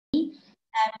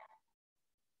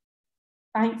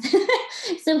Thanks.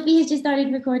 Sophie has just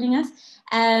started recording us.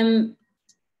 I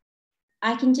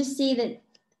can just see that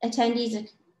attendees are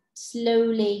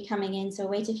slowly coming in, so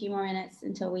wait a few more minutes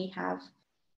until we have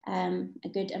a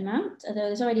good amount, although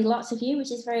there's already lots of you,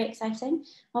 which is very exciting.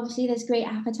 Obviously, there's great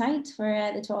appetite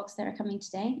for the talks that are coming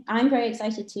today. I'm very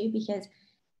excited too, because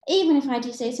even if I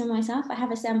do say so myself, I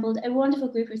have assembled a wonderful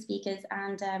group of speakers,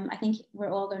 and I think we're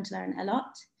all going to learn a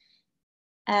lot.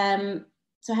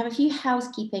 So I have a few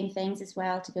housekeeping things as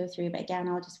well to go through, but again,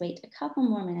 I'll just wait a couple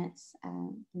more minutes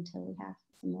until we have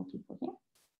some more people here.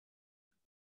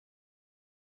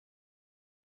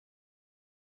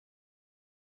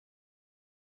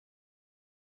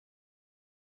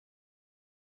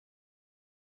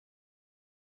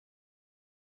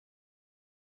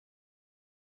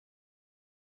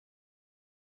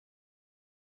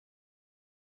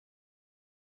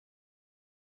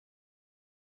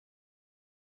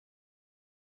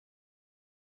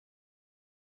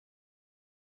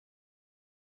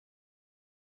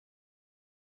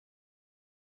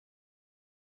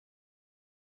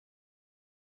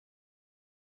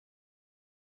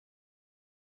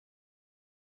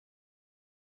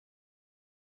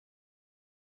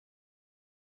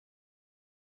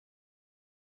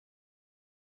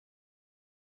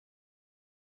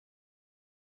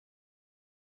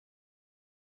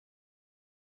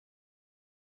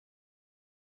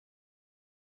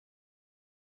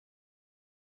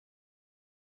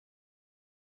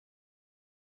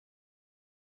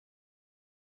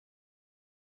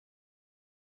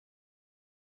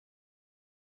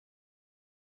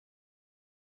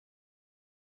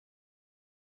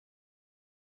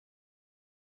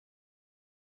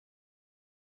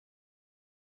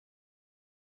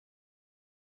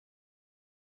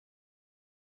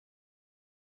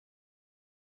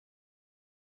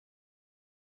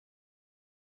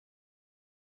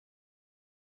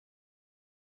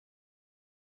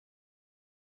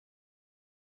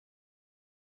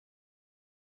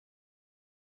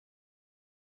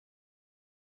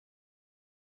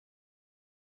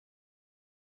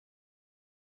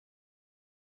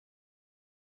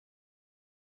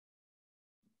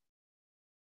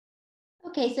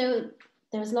 Okay, so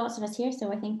there's lots of us here,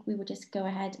 so I think we will just go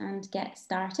ahead and get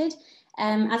started.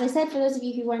 As I said, for those of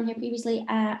you who weren't here previously,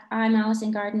 I'm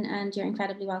Alison Garden, and you're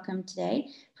incredibly welcome today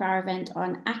for our event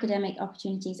on academic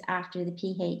opportunities after the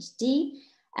PhD.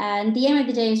 And the aim of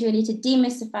the day is really to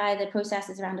demystify the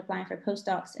processes around applying for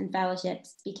postdocs and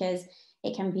fellowships, because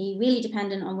it can be really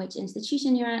dependent on which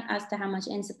institution you're at as to how much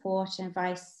support and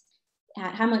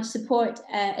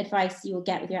advice you will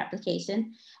get with your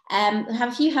application. I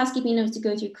have a few housekeeping notes to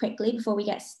go through quickly before we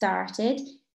get started.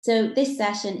 So this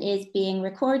session is being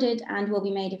recorded and will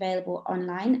be made available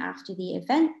online after the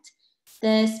event.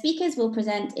 The speakers will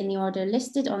present in the order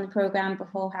listed on the programme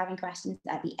before having questions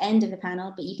at the end of the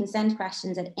panel, but you can send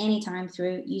questions at any time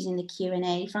through using the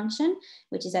Q&A function,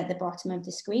 which is at the bottom of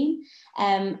the screen.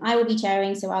 I will be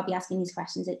chairing, so I'll be asking these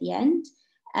questions at the end.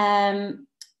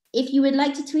 If you would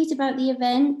like to tweet about the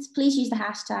event, please use the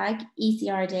hashtag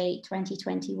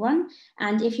ECRDay2021.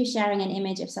 And if you're sharing an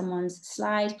image of someone's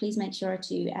slide, please make sure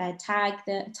to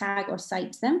tag or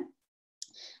cite them.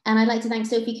 And I'd like to thank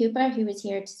Sophie Cooper, who is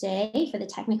here today, for the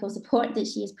technical support that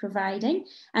she is providing.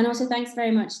 And also thanks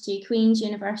very much to Queen's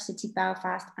University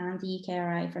Belfast and the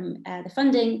UKRI for the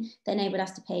funding that enabled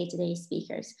us to pay today's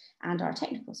speakers and our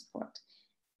technical support.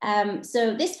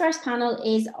 So this first panel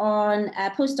is on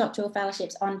postdoctoral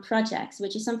fellowships on projects,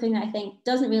 which is something that I think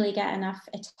doesn't really get enough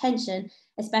attention,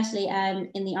 especially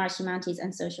in the arts, humanities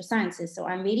and social sciences. So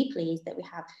I'm really pleased that we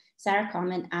have Sarah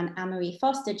Comyn and Anne-Marie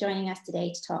Foster joining us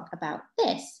today to talk about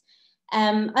this.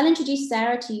 I'll introduce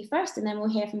Sarah to you first, and then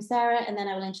we'll hear from Sarah, and then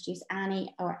I will introduce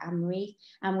Annie or Anne-Marie,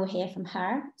 and we'll hear from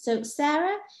her. So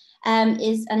Sarah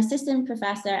is an assistant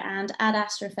professor and Ad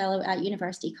Astra fellow at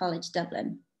University College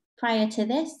Dublin. Prior to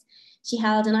this, she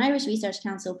held an Irish Research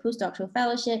Council postdoctoral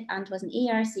fellowship and was an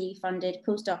ERC-funded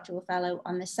postdoctoral fellow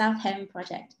on the South Hem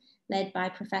project, led by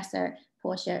Professor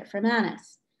Portia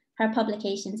Fermanus. Her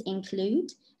publications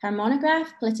include her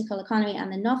monograph, Political Economy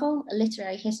and the Novel, A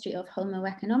Literary History of Homo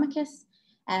Economicus,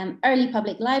 Early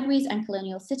Public Libraries and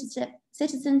Colonial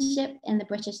Citizenship in the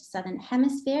British Southern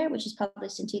Hemisphere, which was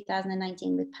published in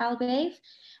 2019 with Palgrave,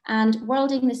 and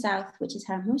Worlding the South, which is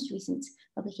her most recent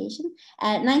publication,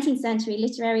 19th Century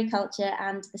Literary Culture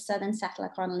and the Southern Settler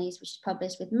Colonies, which was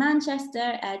published with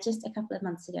Manchester just a couple of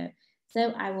months ago.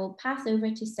 So I will pass over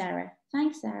to Sarah.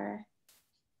 Thanks, Sarah.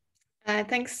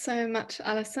 Thanks so much,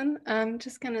 Alison. I'm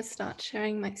just going to start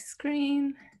sharing my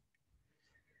screen.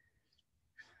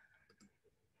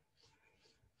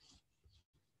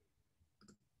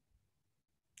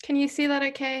 Can you see that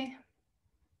okay?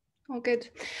 All good.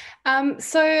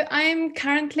 So I'm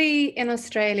currently in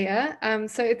Australia,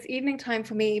 so it's evening time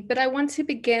for me, but I want to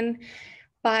begin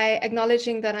by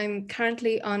acknowledging that I'm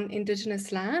currently on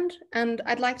Indigenous land, and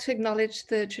I'd like to acknowledge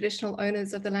the traditional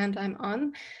owners of the land I'm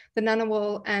on, the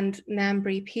Ngunnawal and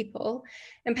Ngambri people,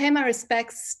 and pay my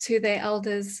respects to their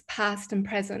elders past and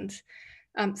present.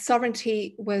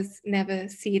 Sovereignty was never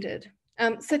ceded.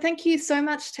 So thank you so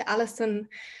much to Alison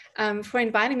for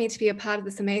inviting me to be a part of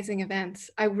this amazing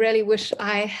event. I really wish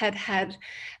I had had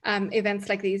events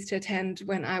like these to attend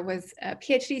when I was a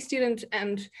PhD student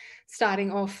and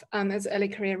starting off as early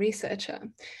career researcher.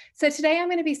 So today I'm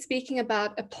going to be speaking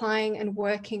about applying and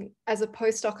working as a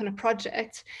postdoc on a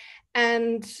project.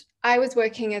 And I was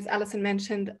working, as Alison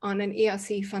mentioned, on an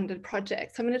ERC funded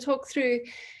project. So I'm going to talk through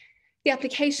the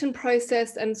application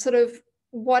process and sort of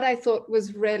what I thought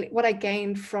was really what I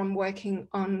gained from working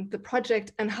on the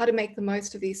project and how to make the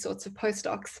most of these sorts of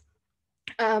postdocs.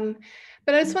 But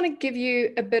I just want to give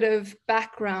you a bit of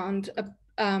background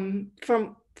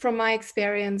from my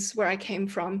experience, where I came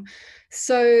from.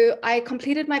 So I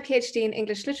completed my PhD in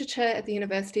English literature at the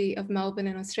University of Melbourne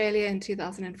in Australia in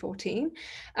 2014.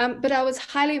 But I was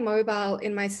highly mobile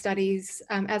in my studies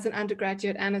as an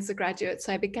undergraduate and as a graduate.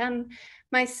 So I began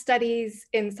my studies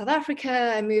in South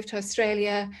Africa. I moved to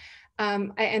Australia.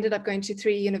 I ended up going to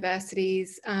 3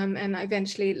 universities, and I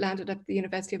eventually landed at the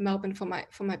University of Melbourne for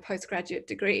my postgraduate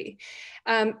degree.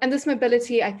 And this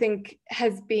mobility, I think,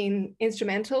 has been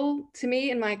instrumental to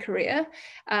me in my career.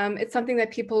 It's something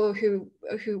that people who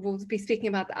will be speaking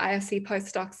about the IRC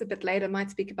postdocs a bit later might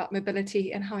speak about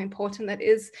mobility and how important that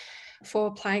is for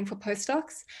applying for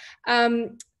postdocs.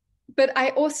 But I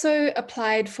also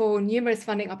applied for numerous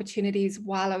funding opportunities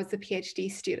while I was a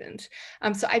PhD student.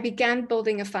 So I began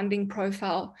building a funding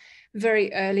profile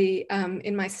very early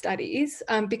in my studies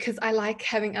because I like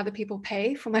having other people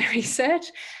pay for my research,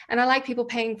 and I like people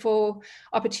paying for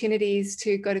opportunities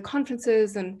to go to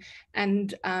conferences and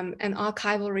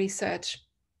archival research.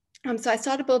 So I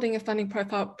started building a funding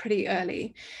profile pretty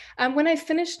early. When I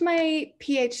finished my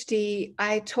PhD,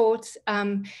 I taught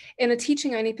in a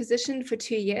teaching-only position for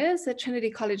 2 years at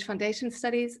Trinity College Foundation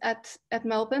Studies at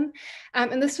Melbourne.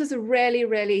 And this was a really,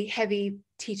 really heavy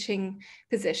teaching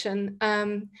position.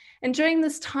 And during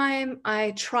this time,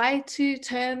 I tried to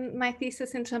turn my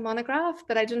thesis into a monograph,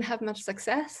 but I didn't have much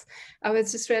success. I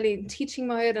was just really in teaching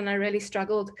mode, and I really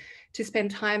struggled to spend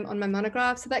time on my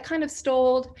monograph. So that kind of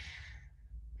stalled.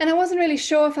 And I wasn't really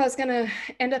sure if I was going to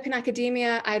end up in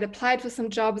academia. I'd applied for some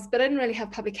jobs, but I didn't really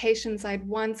have publications. I had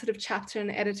one sort of chapter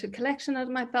in an edited collection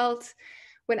under my belt.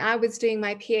 When I was doing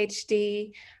my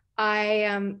PhD,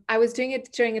 I was doing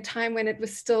it during a time when it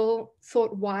was still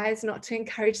thought wise not to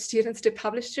encourage students to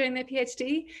publish during their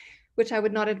PhD, which I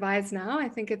would not advise now. I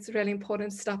think it's really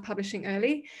important to start publishing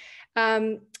early.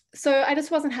 So I just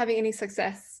wasn't having any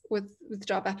success with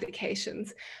job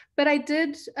applications. But I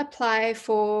did apply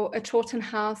for a Chawton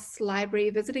House Library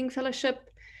Visiting Fellowship,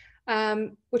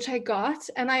 which I got.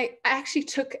 And I actually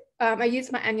took, I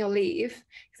used my annual leave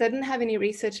because I didn't have any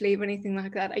research leave or anything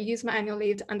like that. I used my annual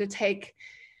leave to undertake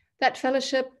that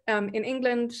fellowship in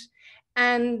England.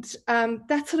 And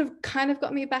that sort of kind of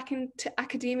got me back into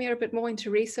academia a bit more,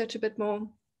 into research a bit more.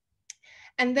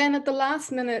 And then at the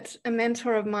last minute, a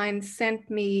mentor of mine sent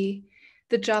me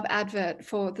the job advert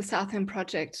for the Southend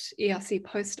Project ERC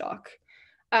postdoc,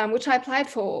 which I applied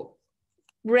for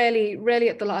really, really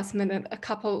at the last minute,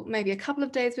 maybe a couple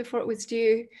of days before it was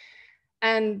due.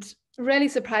 And really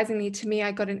surprisingly to me,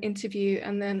 I got an interview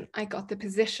and then I got the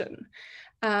position.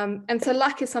 And so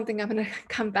luck is something I'm going to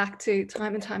come back to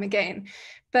time and time again.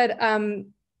 But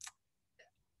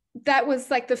that was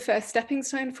like the first stepping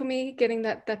stone for me, getting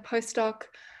that postdoc.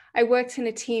 I worked in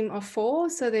a team of 4.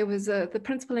 So there was the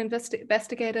principal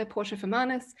investigator, Portia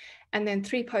Fermanis, and then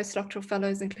 3 postdoctoral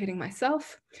fellows, including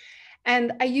myself.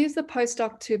 And I used the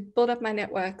postdoc to build up my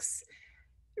networks,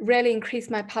 really increase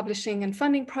my publishing and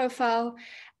funding profile.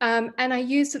 And I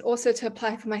used it also to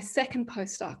apply for my second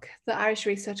postdoc, the Irish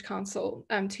Research Council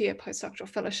 2-year postdoctoral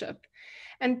fellowship.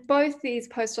 And both these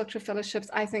postdoctoral fellowships,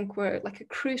 I think, were like a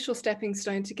crucial stepping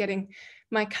stone to getting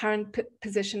my current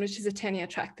position, which is a tenure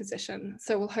track position.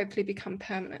 So will hopefully become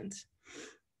permanent.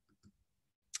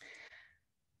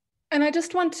 And I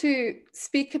just want to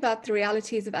speak about the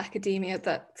realities of academia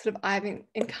that sort of I've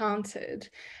encountered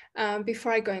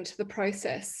before I go into the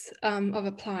process of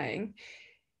applying,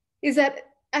 is that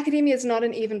academia is not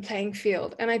an even playing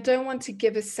field. And I don't want to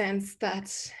give a sense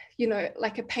that, you know,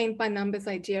 like a paint by numbers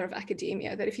idea of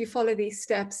academia, that if you follow these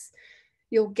steps,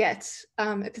 you'll get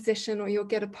a position or you'll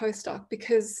get a postdoc,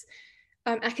 because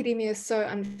academia is so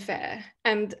unfair.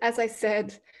 And as I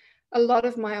said, a lot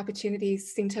of my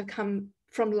opportunities seem to have come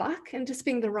from luck and just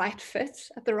being the right fit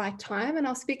at the right time. And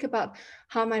I'll speak about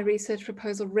how my research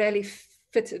proposal really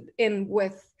fitted in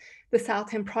with the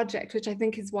Southend project, which I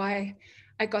think is why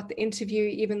I got the interview,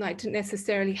 even though I didn't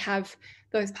necessarily have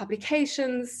those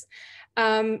publications.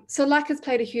 So luck has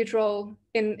played a huge role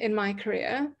in my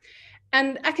career.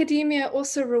 And academia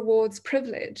also rewards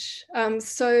privilege.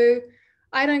 So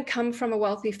I don't come from a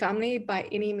wealthy family by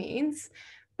any means,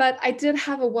 but I did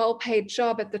have a well-paid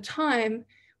job at the time,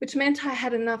 which meant I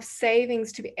had enough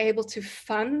savings to be able to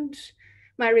fund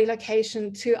my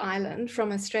relocation to Ireland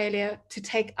from Australia to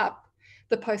take up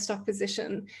the postdoc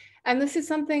position. And this is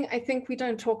something I think we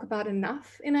don't talk about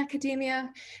enough in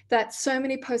academia, that so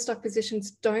many postdoc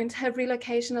positions don't have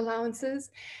relocation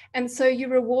allowances. And so you're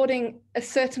rewarding a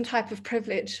certain type of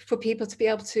privilege for people to be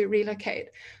able to relocate.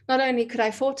 Not only could I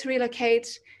afford to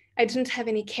relocate, I didn't have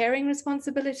any caring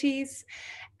responsibilities,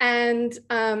 and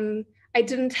I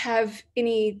didn't have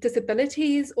any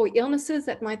disabilities or illnesses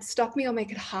that might stop me or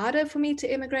make it harder for me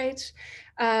to immigrate.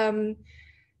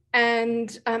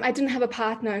 And I didn't have a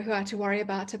partner who I had to worry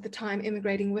about at the time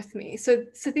immigrating with me. So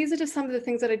these are just some of the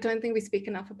things that I don't think we speak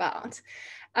enough about.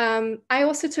 I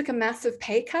also took a massive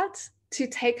pay cut to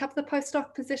take up the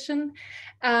postdoc position.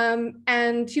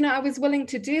 And, you know, I was willing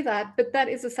to do that, but that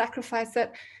is a sacrifice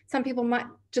that some people might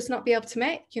just not be able to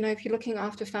make. You know, if you're looking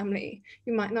after family,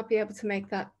 you might not be able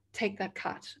to take that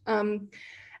cut.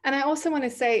 And I also want to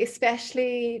say,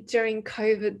 especially during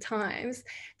COVID times,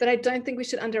 that I don't think we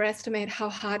should underestimate how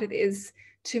hard it is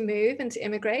to move and to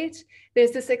immigrate.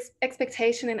 There's this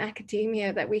expectation in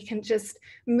academia that we can just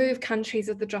move countries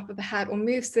at the drop of a hat or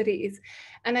move cities.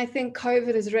 And I think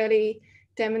COVID has really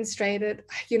demonstrated,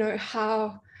 you know,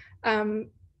 how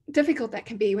difficult that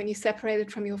can be when you're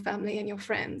separated from your family and your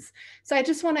friends. So I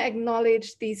just want to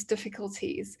acknowledge these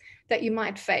difficulties that you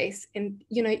might face. And,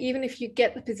 you know, even if you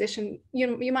get the position,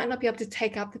 you might not be able to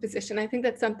take up the position. I think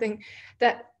that's something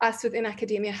that us within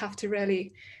academia have to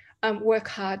really work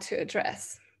hard to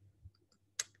address.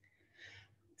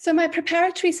 So my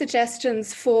preparatory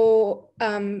suggestions for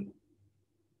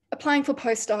applying for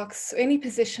postdocs or any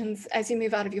positions as you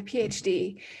move out of your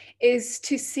PhD is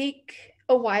to seek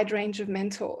a wide range of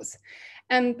mentors.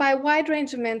 And by wide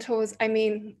range of mentors, I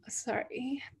mean,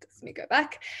 sorry, let me go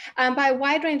back. By a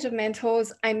wide range of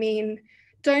mentors, I mean,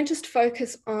 don't just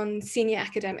focus on senior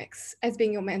academics as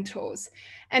being your mentors,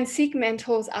 and seek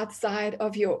mentors outside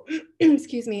of your,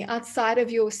 excuse me, outside of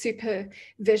your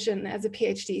supervision as a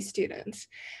PhD student.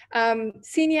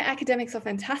 Senior academics are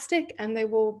fantastic and they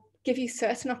will give you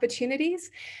certain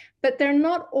opportunities, but they're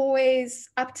not always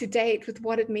up to date with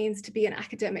what it means to be an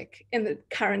academic in the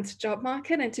current job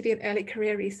market and to be an early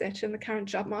career researcher in the current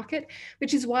job market,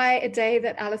 which is why a day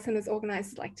that Alison has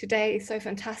organized like today is so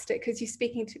fantastic, because you're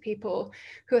speaking to people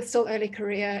who are still early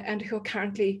career and who are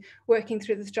currently working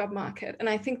through this job market. And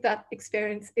I think that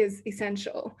experience is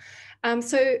essential.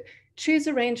 So choose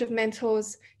a range of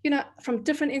mentors, you know, from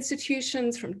different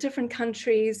institutions, from different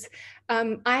countries.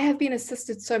 I have been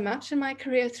assisted so much in my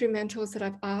career through mentors that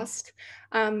I've asked.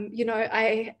 You know,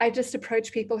 I just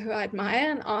approach people who I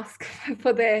admire and ask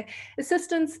for their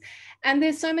assistance. And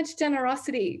there's so much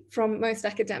generosity from most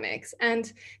academics,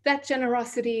 and that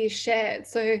generosity is shared.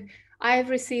 So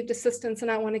I've received assistance and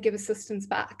I want to give assistance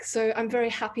back. So I'm very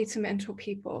happy to mentor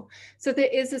people. So there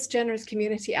is this generous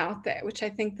community out there, which I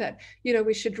think that, you know,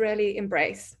 we should really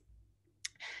embrace.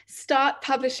 Start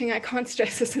publishing. I can't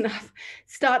stress this enough.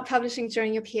 Start publishing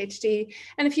during your PhD.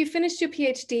 And if you finished your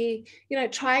PhD, you know,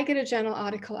 try get a journal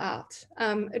article out.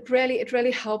 It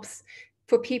really helps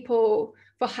for people,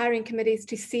 for hiring committees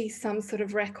to see some sort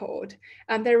of record.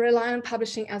 They rely on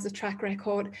publishing as a track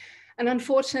record. And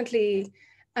unfortunately,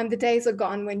 the days are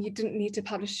gone when you didn't need to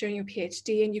publish during your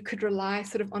PhD and you could rely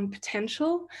sort of on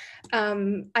potential.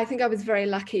 I think I was very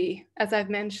lucky, as I've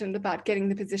mentioned, about getting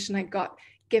the position I got,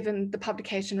 given the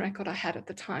publication record I had at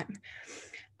the time.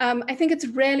 I think it's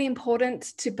really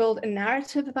important to build a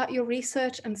narrative about your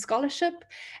research and scholarship.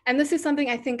 And this is something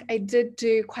I think I did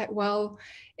do quite well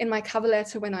in my cover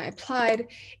letter when I applied,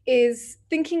 is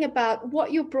thinking about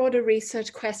what your broader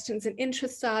research questions and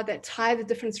interests are that tie the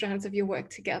different strands of your work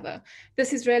together.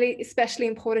 This is really especially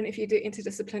important if you do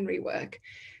interdisciplinary work.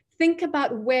 Think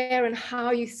about where and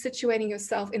how you're situating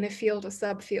yourself in a field or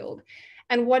subfield,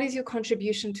 and what is your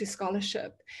contribution to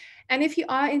scholarship. And if you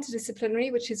are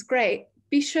interdisciplinary, which is great,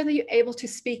 be sure that you're able to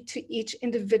speak to each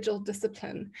individual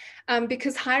discipline,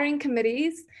 because hiring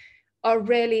committees are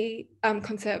really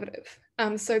conservative.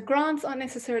 So grants aren't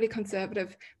necessarily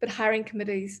conservative, but hiring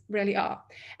committees really are.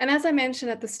 And as I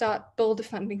mentioned at the start, build a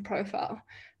funding profile.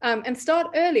 and start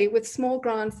early with small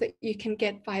grants that you can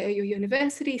get via your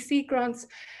university, seed grants,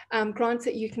 grants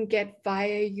that you can get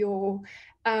via your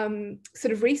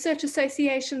sort of research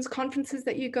associations, conferences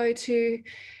that you go to,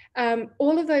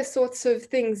 all of those sorts of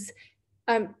things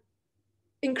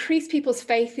increase people's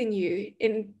faith in you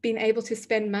in being able to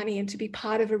spend money and to be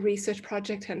part of a research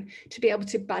project and to be able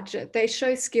to budget. They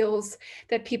show skills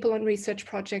that people on research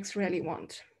projects really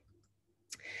want.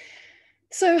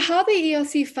 So how the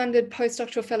ERC funded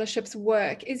postdoctoral fellowships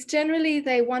work is generally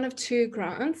they're one of two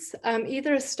grants,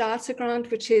 either a starter grant,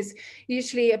 which is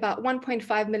usually about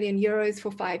 1.5 million euros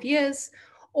for 5 years,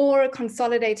 or a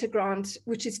consolidated grant,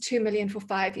 which is 2 million for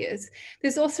 5 years.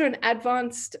 There's also an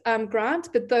advanced grant,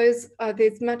 but there's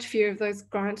much fewer of those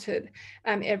granted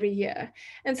every year.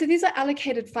 And so these are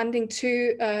allocated funding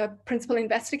to a principal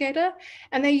investigator,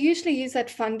 and they usually use that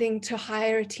funding to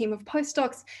hire a team of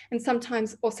postdocs and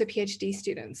sometimes also PhD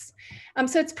students.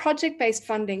 So it's project-based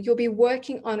funding. You'll be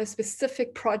working on a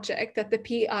specific project that the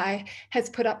PI has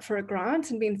put up for a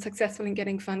grant and been successful in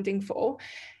getting funding for.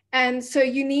 And so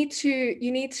you need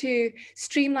to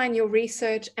streamline your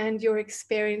research and your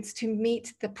experience to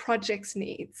meet the project's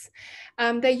needs.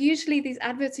 These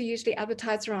adverts are usually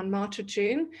advertised around March or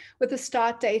June with a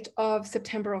start date of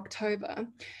September, October.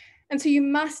 And so you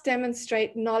must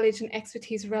demonstrate knowledge and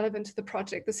expertise relevant to the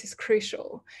project. This is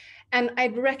crucial. And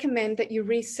I'd recommend that you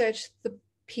research the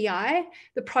PI,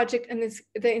 the project, and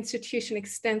the institution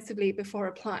extensively before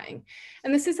applying.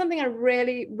 And this is something I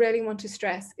really, really want to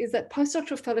stress, is that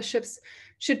postdoctoral fellowships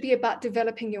should be about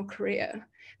developing your career.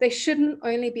 They shouldn't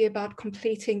only be about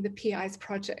completing the PI's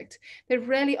project. They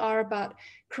really are about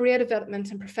career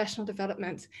development and professional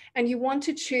development. And you want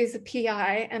to choose a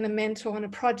PI and a mentor on a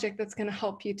project that's going to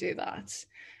help you do that,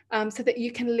 so that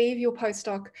you can leave your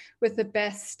postdoc with the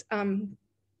best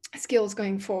skills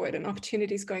going forward and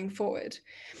opportunities going forward.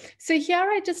 So here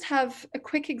I just have a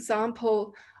quick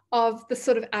example of the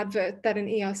sort of advert that an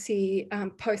ERC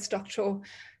postdoctoral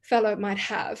fellow might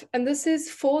have. And this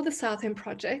is for the Southend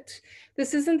project.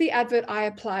 This isn't the advert I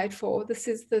applied for. This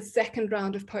is the second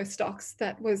round of postdocs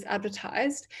that was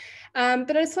advertised.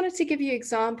 But I just wanted to give you an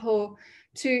example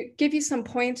to give you some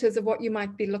pointers of what you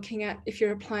might be looking at if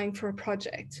you're applying for a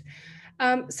project.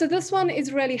 So this one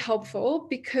is really helpful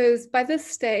because by this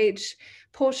stage,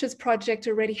 Portia's project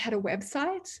already had a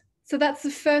website. So that's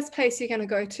the first place you're going to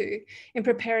go to in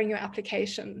preparing your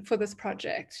application for this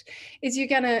project, is you're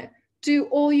going to do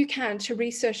all you can to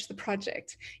research the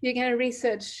project. You're going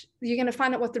to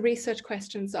find out what the research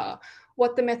questions are,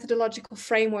 what the methodological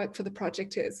framework for the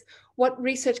project is, what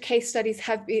research case studies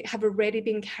have already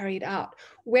been carried out,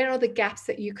 where are the gaps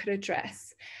that you could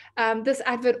address. This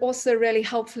advert also really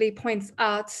helpfully points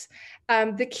out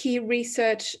the key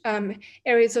research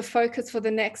areas of focus for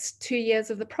the next 2 years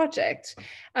of the project.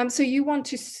 So you want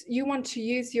to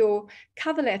use your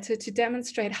cover letter to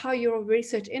demonstrate how your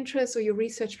research interest or your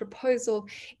research proposal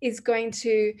is going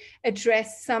to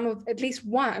address some of, at least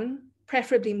one,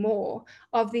 preferably more,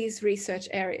 of these research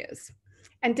areas,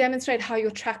 and demonstrate how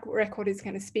your track record is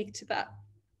going to speak to that.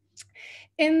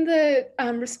 In the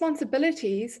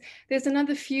responsibilities, there's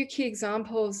another few key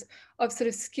examples of sort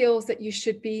of skills that you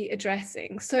should be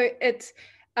addressing. So it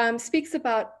speaks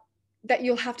about that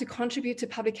you'll have to contribute to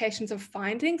publications of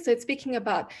findings. So it's speaking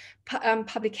about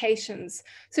publications.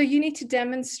 So you need to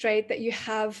demonstrate that you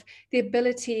have the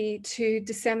ability to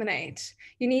disseminate.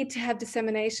 You need to have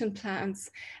dissemination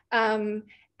plans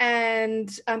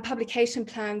and publication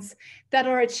plans that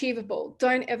are achievable.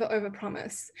 Don't ever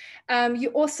overpromise. You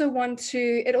also want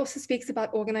to, it also speaks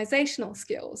about organizational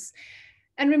skills.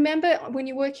 And remember, when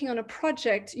you're working on a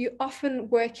project, you're often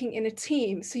working in a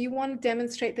team. So you want to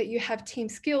demonstrate that you have team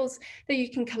skills, that you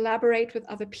can collaborate with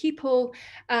other people,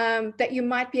 that you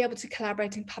might be able to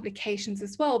collaborate in publications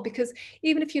as well. Because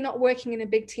even if you're not working in a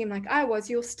big team like I was,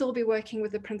 you'll still be working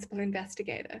with a principal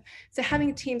investigator. So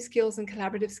having team skills and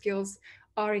collaborative skills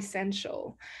are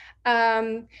essential.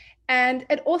 And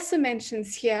it also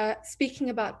mentions here, speaking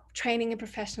about training and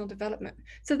professional development.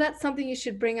 So that's something you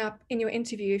should bring up in your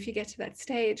interview if you get to that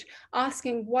stage,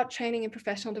 asking what training and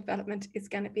professional development is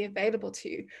going to be available to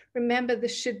you. Remember,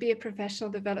 this should be a professional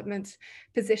development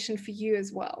position for you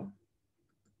as well.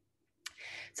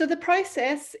 So the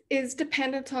process is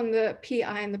dependent on the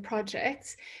PI and the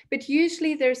project, but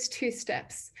usually there's 2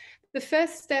 steps. The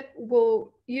first step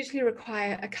will usually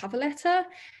require a cover letter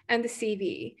and the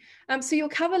CV. So your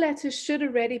cover letter should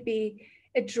already be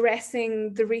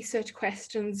addressing the research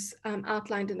questions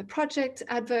outlined in the project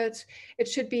advert. It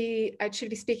should be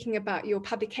speaking about your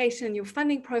publication and your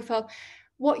funding profile.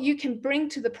 what you can bring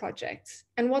to the project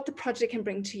and what the project can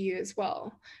bring to you as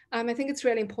well. I think it's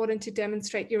really important to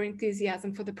demonstrate your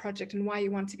enthusiasm for the project and why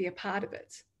you want to be a part of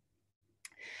it.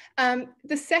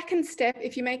 The second step,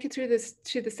 if you make it through this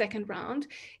to the second round,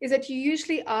 is that you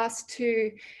usually ask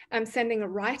to sending a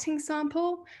writing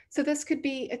sample. So this could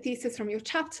be a thesis from your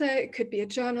chapter, it could be a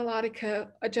journal article,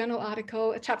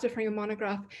 a chapter from your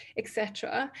monograph,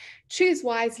 etc. Choose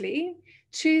wisely.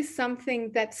 Choose something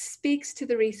that speaks to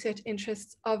the research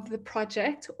interests of the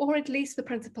project, or at least the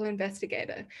principal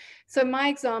investigator. So my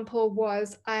example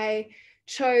was I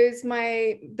chose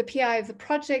the PI of the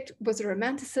project was a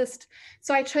romanticist.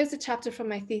 So I chose a chapter from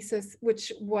my thesis,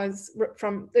 which was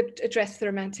it addressed the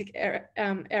Romantic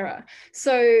era.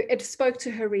 So it spoke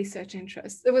to her research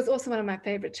interests. It was also one of my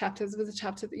favorite chapters. It was a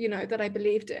chapter that, you know, that I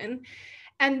believed in.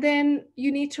 And then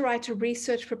you need to write a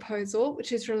research proposal,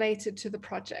 which is related to the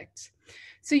project.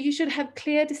 So you should have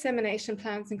clear dissemination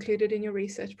plans included in your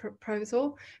research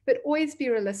proposal, but always be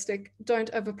realistic,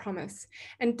 don't overpromise,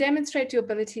 and demonstrate your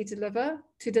ability to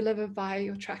deliver via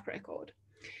your track record.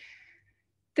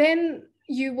 Then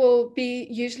you will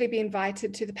usually be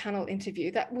invited to the panel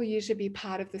interview. That will usually be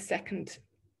part of the second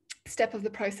step of the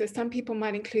process. Some people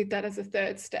might include that as a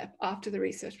third step after the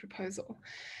research proposal.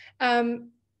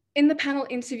 In the panel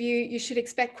interview, you should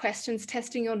expect questions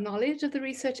testing your knowledge of the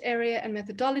research area and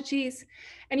methodologies,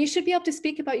 and you should be able to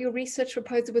speak about your research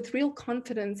proposal with real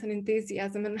confidence and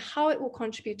enthusiasm and how it will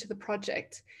contribute to the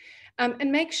project.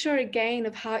 And make sure again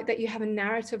that you have a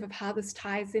narrative of how this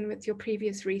ties in with your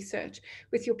previous research,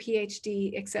 with your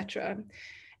PhD, etc.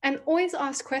 And always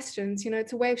ask questions. You know,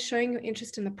 it's a way of showing your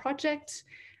interest in the project.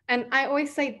 And I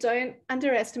always say, don't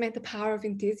underestimate the power of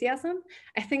enthusiasm.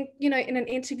 I think, you know, in an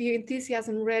interview,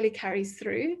 enthusiasm really carries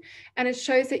through, and it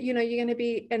shows that, you know, you're going to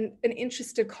be an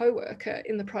interested co-worker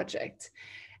in the project,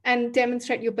 and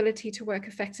demonstrate your ability to work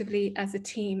effectively as a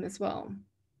team as well.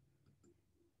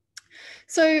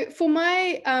 So for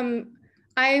my,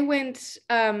 I went,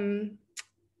 why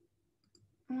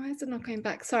is it not going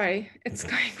back? Sorry, it's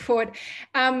going forward.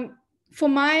 For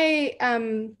my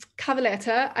cover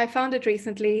letter, I found it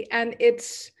recently and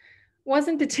it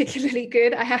wasn't particularly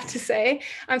good, I have to say.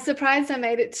 I'm surprised I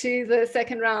made it to the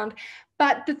second round.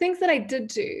 But the things that I did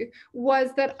do was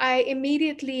that I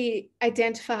immediately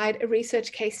identified a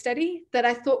research case study that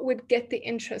I thought would get the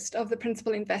interest of the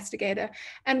principal investigator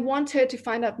and want her to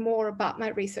find out more about my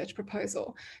research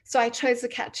proposal. So I chose a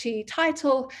catchy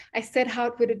title. I said how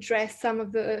it would address some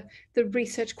of the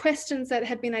research questions that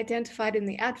had been identified in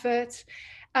the advert.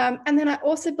 And then I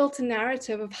also built a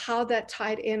narrative of how that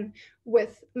tied in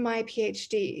with my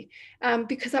PhD,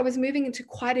 because I was moving into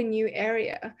quite a new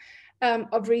area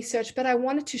of research, but I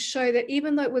wanted to show that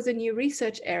even though it was a new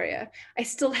research area, I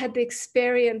still had the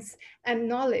experience and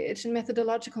knowledge and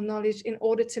methodological knowledge in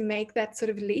order to make that sort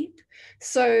of leap.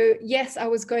 So yes, I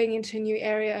was going into a new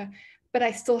area, but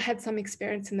I still had some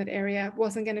experience in that area. It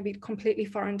wasn't going to be completely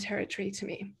foreign territory to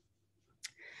me.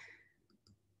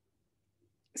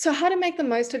 So how to make the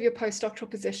most of your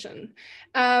postdoctoral position.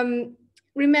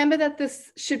 Remember that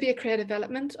this should be a career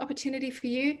development opportunity for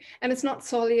you, and it's not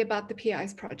solely about the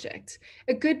PI's project.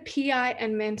 A good PI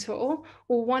and mentor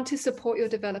will want to support your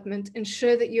development,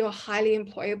 ensure that you are highly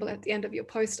employable at the end of your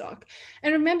postdoc.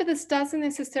 And remember, this doesn't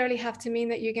necessarily have to mean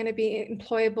that you're going to be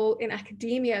employable in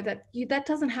academia. That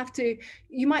doesn't have to,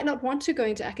 you might not want to go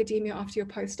into academia after your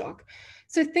postdoc.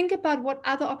 So think about what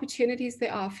other opportunities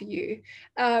there are for you,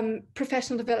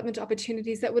 professional development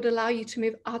opportunities that would allow you to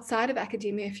move outside of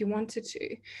academia if you wanted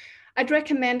to. I'd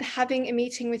recommend having a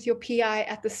meeting with your PI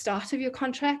at the start of your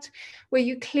contract, where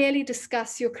you clearly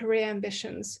discuss your career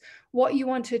ambitions, what you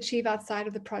want to achieve outside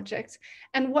of the project,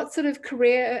 and what sort of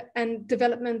career and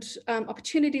development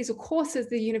opportunities or courses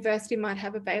the university might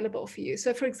have available for you.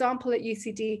 So for example, at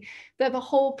UCD, they have a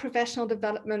whole professional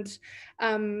development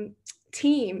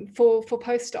team for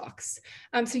postdocs.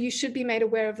 So you should be made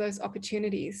aware of those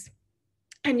opportunities.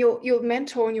 And your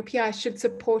mentor and your PI should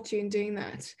support you in doing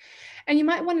that. And you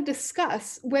might want to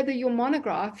discuss whether your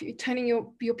monograph, you're turning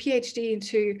your PhD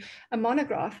into a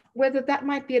monograph, whether that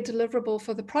might be a deliverable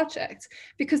for the project,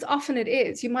 because often it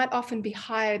is. You might often be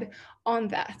hired on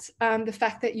that. The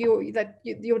fact that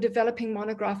you're developing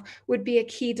monograph would be a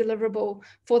key deliverable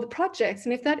for the project.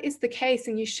 And if that is the case,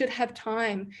 then you should have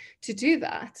time to do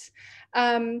that.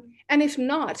 And if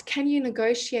not, can you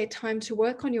negotiate time to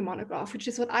work on your monograph, which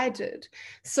is what I did.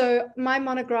 So my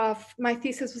monograph, my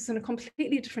thesis was in a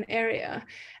completely different area,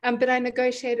 but I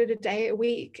negotiated a day a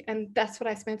week, and that's what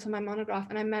I spent on my monograph,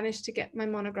 and I managed to get my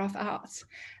monograph out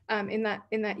in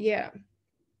that year.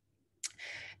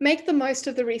 make the most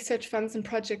of the research funds and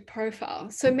project profile.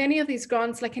 So many of these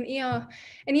grants, like an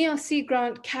ERC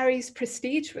grant, carries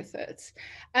prestige with it.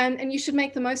 And you should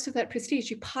make the most of that prestige.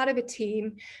 You're part of a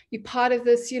team, you're part of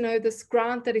this, this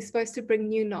grant that is supposed to bring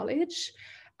new knowledge.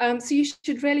 So you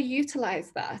should really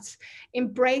utilize that.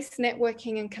 Embrace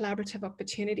networking and collaborative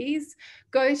opportunities.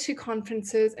 Go to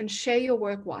conferences and share your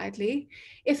work widely.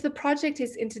 If the project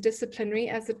is interdisciplinary,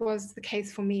 as it was the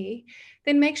case for me,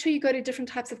 then make sure you go to different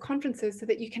types of conferences so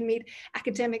that you can meet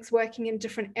academics working in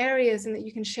different areas and that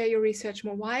you can share your research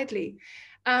more widely.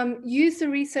 Use the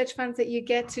research funds that you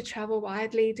get to travel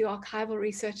widely, do archival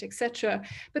research, etc.,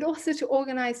 but also to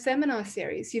organize seminar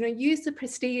series. Use the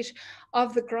prestige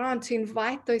of the grant to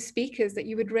invite those speakers that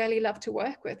you would really love to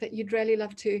work with, that you'd really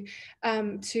love to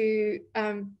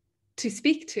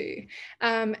speak to,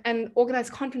 and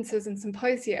organize conferences and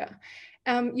symposia.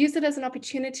 Use it as an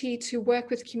opportunity to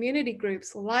work with community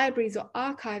groups or libraries or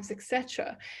archives,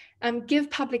 etc. Give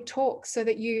public talks so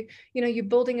that you're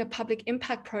building a public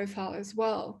impact profile as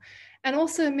well. And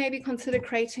also maybe consider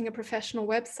creating a professional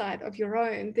website of your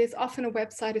own. There's often a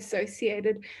website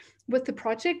associated with the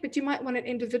project, but you might want an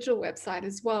individual website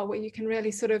as well, where you can really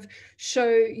sort of show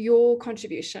your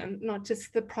contribution, not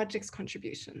just the project's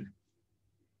contribution.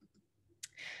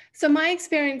 So my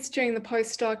experience during the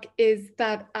postdoc is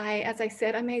that as I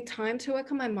said, I made time to work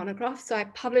on my monograph. So I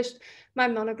published my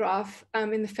monograph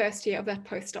in the first year of that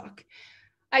postdoc.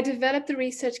 I developed the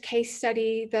research case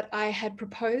study that I had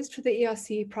proposed for the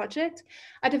ERC project.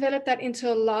 I developed that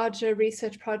into a larger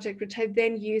research project, which I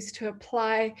then used to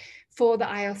apply for the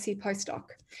ILC postdoc.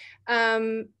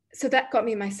 So that got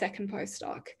me my second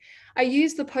postdoc. I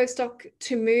used the postdoc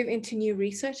to move into new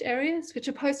research areas, which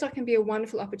a postdoc can be a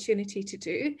wonderful opportunity to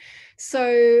do.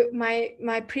 So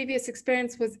my previous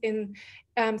experience was in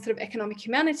sort of economic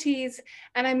humanities,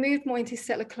 and I moved more into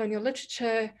settler colonial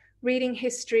literature, reading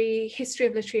history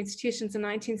of literary institutions in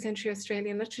 19th century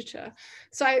Australian literature.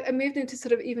 So I moved into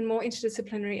sort of even more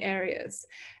interdisciplinary areas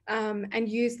and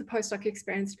used the postdoc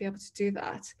experience to be able to do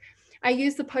that. I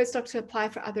used the postdoc to apply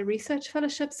for other research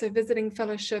fellowships, so visiting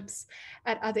fellowships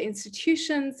at other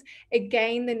institutions.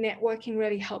 Again, the networking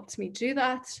really helped me do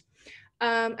that.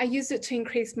 I used it to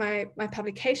increase my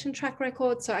publication track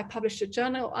record. So I published a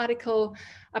journal article,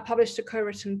 I published a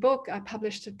co-written book, I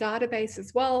published a database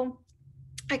as well.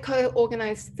 I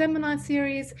co-organized seminar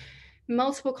series,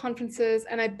 multiple conferences,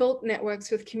 and I built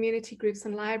networks with community groups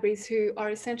and libraries who are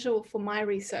essential for my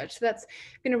research. So that's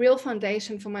been a real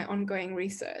foundation for my ongoing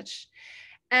research.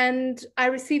 And I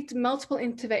received multiple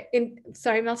invitations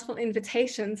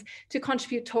to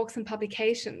contribute talks and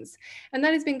publications. And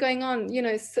that has been going on,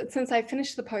 since I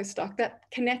finished the postdoc. That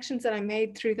connections that I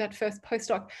made through that first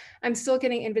postdoc, I'm still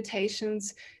getting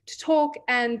invitations to talk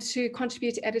and to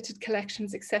contribute to edited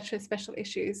collections, etc., special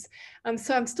issues.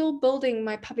 So I'm still building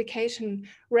my publication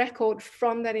record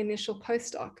from that initial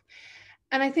postdoc.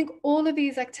 And I think all of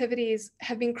these activities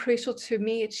have been crucial to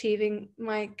me achieving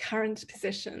my current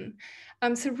position.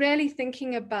 So really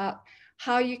thinking about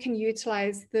how you can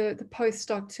utilize the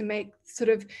postdoc to make sort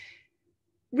of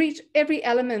reach every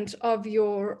element of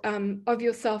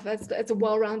yourself as a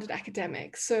well-rounded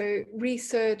academic. So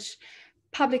research,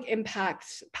 public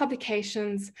impact,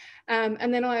 publications,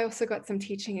 and then I also got some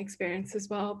teaching experience as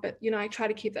well. But I try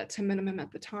to keep that to a minimum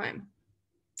at the time.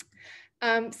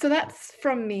 So that's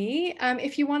from me.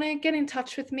 If you want to get in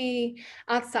touch with me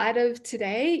outside of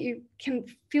today, you can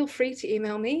feel free to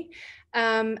email me.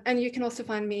 And you can also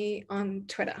find me on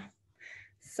Twitter.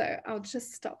 So I'll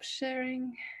just stop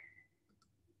sharing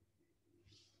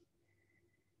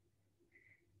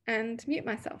and mute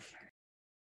myself.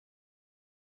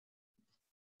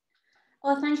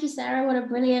 Well, thank you, Sarah. What a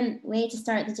brilliant way to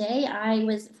start the day. I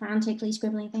was frantically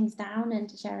scribbling things down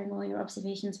and sharing all your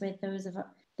observations with those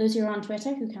who are on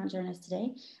Twitter who can't join us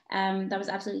today. That was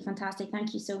absolutely fantastic.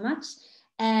 Thank you so much.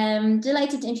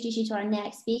 Delighted to introduce you to our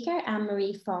next speaker,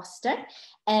 Anne-Marie Foster,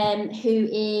 who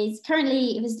is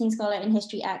currently a visiting scholar in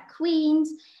history at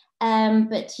Queen's,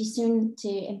 but she's soon to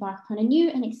embark upon a new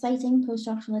and exciting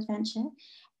postdoctoral adventure.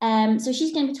 So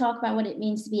she's going to talk about what it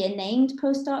means to be a named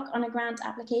postdoc on a grant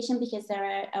application, because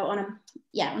there are on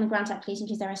a grant application,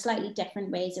 because there are slightly different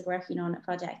ways of working on a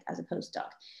project as a postdoc,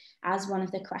 as one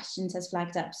of the questions has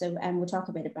flagged up. So we'll talk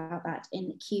a bit about that in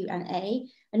the Q&A.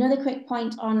 Another quick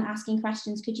point on asking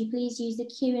questions, could you please use the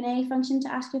Q&A function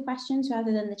to ask your questions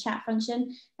rather than the chat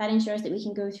function? That ensures that we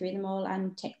can go through them all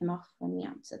and tick them off when we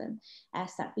answer them. So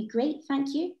that'd be great,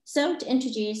 thank you. So to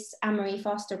introduce Anne-Marie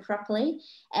Foster properly,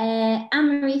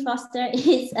 Anne-Marie Foster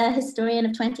is a historian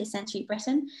of 20th century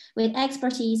Britain with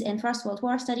expertise in First World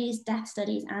War studies, death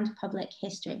studies, and public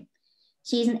history.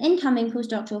 She is an incoming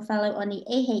postdoctoral fellow on the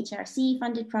AHRC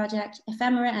funded project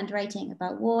Ephemera and Writing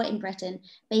About War in Britain,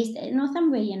 based at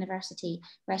Northumbria University,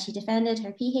 where she defended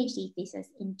her PhD thesis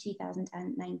in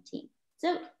 2019.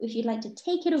 So if you'd like to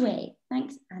take it away.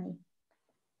 Thanks, Annie.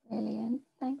 Brilliant.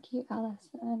 Thank you,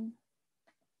 Alison.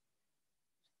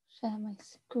 Share my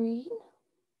screen.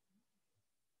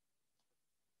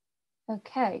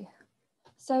 Okay.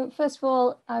 So first of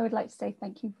all, I would like to say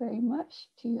thank you very much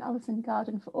to Alison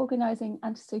Garden for organising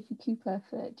and to Sophie Cooper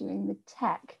for doing the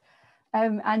tech.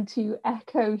 And to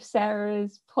echo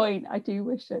Sarah's point, I do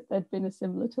wish that there'd been a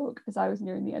similar talk as I was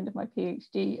nearing the end of my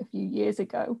PhD a few years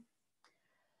ago.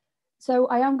 So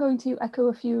I am going to echo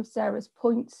a few of Sarah's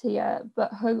points here,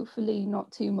 but hopefully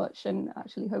not too much. And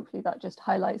actually, hopefully that just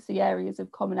highlights the areas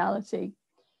of commonality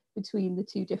between the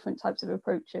two different types of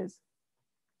approaches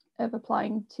of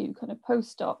applying to kind of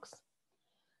postdocs.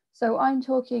 So I'm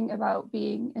talking about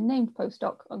being a named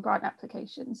postdoc on grant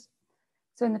applications.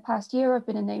 So in the past year, I've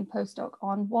been a named postdoc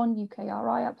on 1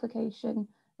 UKRI application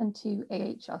and 2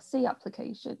 AHRC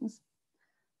applications.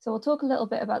 So I'll talk a little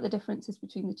bit about the differences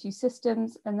between the two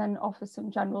systems and then offer some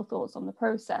general thoughts on the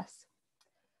process.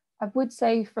 I would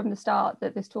say from the start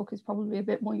that this talk is probably a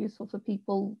bit more useful for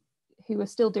people who are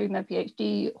still doing their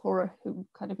PhD or who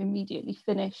kind of immediately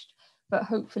finished, but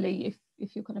hopefully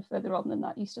if you're kind of further on than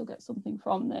that, you still get something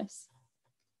from this.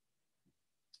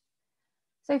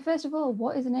 So first of all,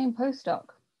 what is a named postdoc?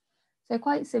 So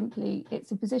quite simply,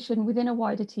 it's a position within a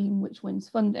wider team which wins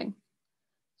funding.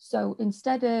 So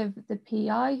instead of the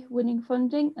PI winning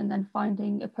funding and then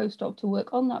finding a postdoc to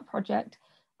work on that project,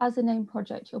 as a named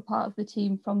project, you're part of the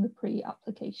team from the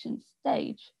pre-application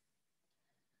stage.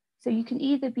 So you can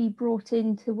either be brought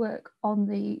in to work on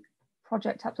the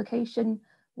project application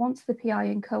once the PI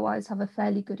and co-Is have a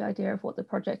fairly good idea of what the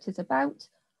project is about,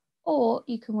 or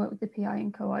you can work with the PI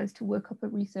and co-Is to work up a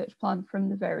research plan from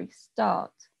the very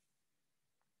start.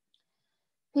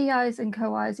 PIs and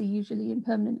co-Is are usually in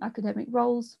permanent academic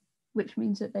roles, which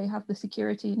means that they have the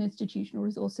security and institutional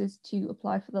resources to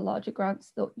apply for the larger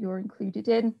grants that you're included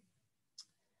in.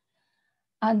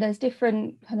 And there's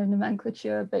different kind of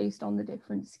nomenclature based on the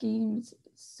different schemes.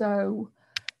 So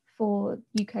for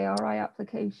UKRI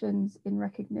applications, in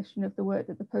recognition of the work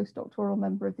that the postdoctoral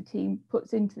member of the team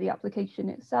puts into the application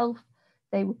itself,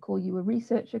 they would call you a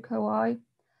researcher co-I.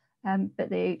 But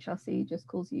the HRC just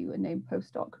calls you a named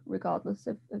postdoc, regardless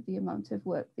of the amount of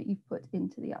work that you've put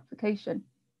into the application.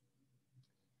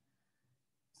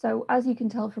 So as you can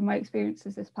tell from my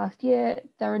experiences this past year,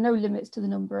 there are no limits to the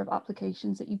number of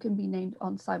applications that you can be named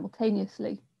on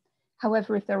simultaneously.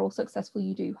 However, if they're all successful,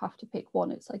 you do have to pick one.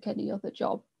 It's like any other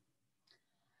job.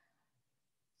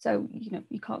 So,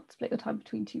 you can't split your time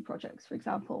between two projects, for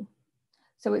example.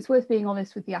 So it's worth being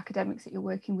honest with the academics that you're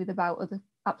working with about other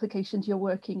applications you're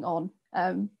working on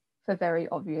for very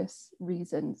obvious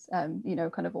reasons.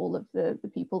 Kind of all of the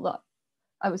people that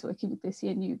I was working with this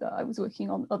year knew that I was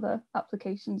working on other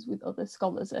applications with other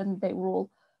scholars, and they were all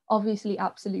obviously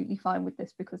absolutely fine with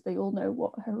this because they all know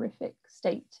what a horrific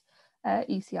state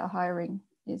ECR hiring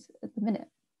is at the minute.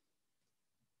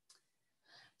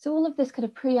 So all of this kind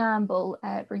of preamble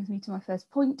brings me to my first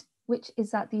point, which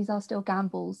is that these are still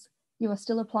gambles. You are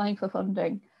still applying for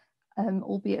funding,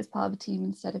 albeit as part of a team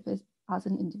instead of as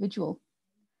an individual.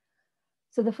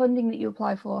 So the funding that you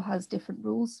apply for has different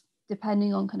rules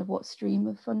depending on kind of what stream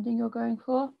of funding you're going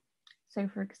for. So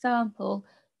for example,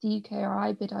 the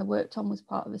UKRI bid I worked on was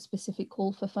part of a specific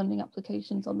call for funding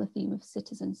applications on the theme of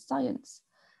citizen science.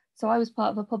 So I was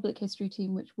part of a public history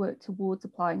team which worked towards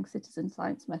applying citizen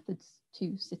science methods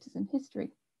to citizen history.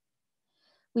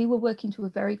 We were working to a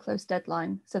very close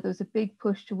deadline, so there was a big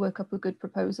push to work up a good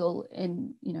proposal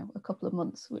in a couple of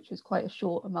months, which was quite a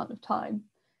short amount of time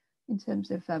in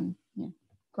terms of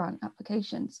grant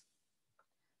applications.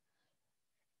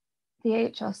 The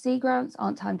AHRC grants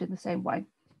aren't timed in the same way.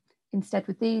 Instead,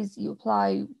 with these, you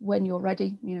apply when you're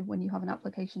ready, when you have an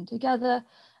application together,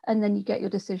 and then you get your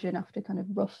decision after kind of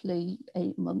roughly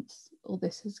 8 months, or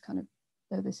this has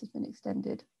been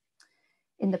extended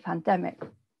in the pandemic.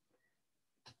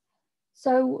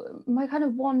 So my kind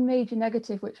of one major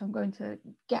negative, which I'm going to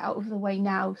get out of the way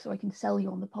now so I can sell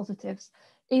you on the positives,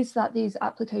 is that these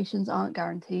applications aren't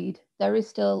guaranteed. There is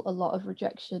still a lot of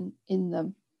rejection in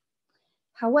them.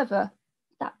 However,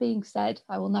 that being said,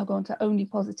 I will now go on to only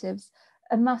positives.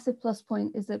 A massive plus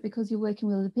point is that because you're working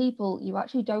with other people, you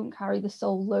actually don't carry the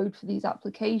sole load for these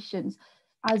applications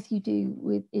as you do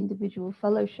with individual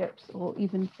fellowships or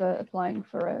even for applying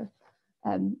for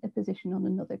a position on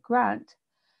another grant,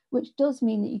 which does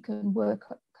mean that you can work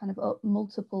kind of up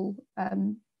multiple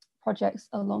projects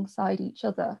alongside each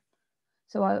other.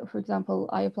 So for example,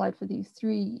 I applied for these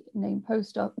 3 named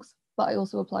postdocs, but I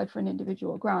also applied for an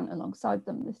individual grant alongside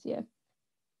them this year.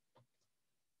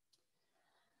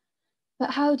 But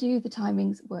how do the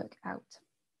timings work out?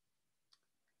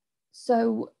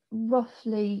 So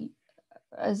roughly,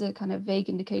 as a kind of vague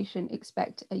indication,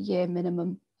 expect a year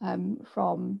minimum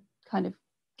from kind of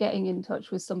getting in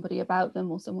touch with somebody about them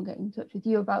or someone getting in touch with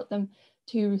you about them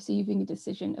to receiving a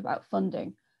decision about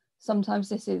funding. Sometimes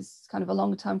this is kind of a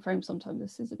longer time frame, sometimes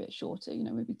this is a bit shorter, you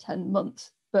know, maybe 10 months,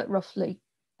 but roughly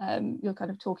you're kind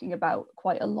of talking about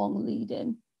quite a long lead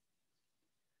in.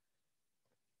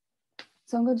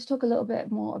 So I'm going to talk a little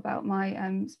bit more about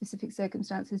my specific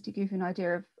circumstances to give you an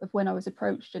idea of when I was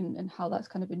approached and how that's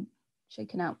kind of been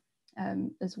shaken out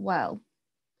as well.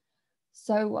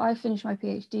 So I finished my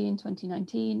PhD in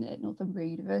 2019 at Northumbria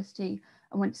University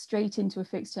and went straight into a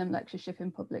fixed term lectureship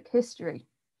in public history.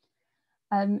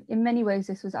 In many ways,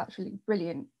 this was actually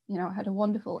brilliant. You know, I had a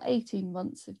wonderful 18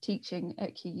 months of teaching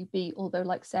at QUB, although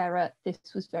like Sarah, this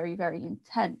was very, very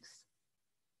intense.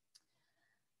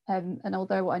 And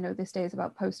although I know this day is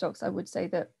about postdocs, I would say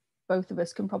that both of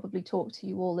us can probably talk to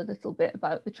you all a little bit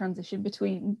about the transition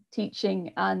between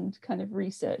teaching and kind of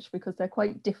research, because they're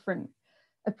quite different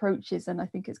approaches. And I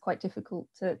think it's quite difficult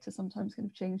to sometimes kind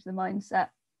of change the mindset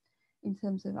in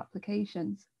terms of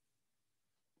applications.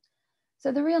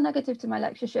 So the real negative to my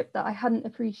lectureship that I hadn't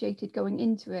appreciated going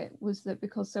into it was that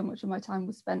because so much of my time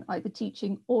was spent either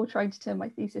teaching or trying to turn my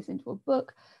thesis into a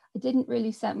book, I didn't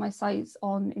really set my sights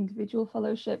on individual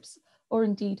fellowships or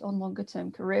indeed on longer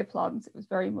term career plans. It was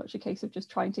very much a case of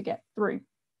just trying to get through.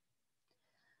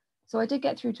 So I did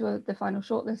get through to the final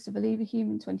shortlist of a Leverhulme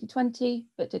in 2020,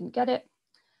 but didn't get it.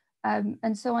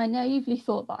 And so I naively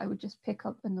thought that I would just pick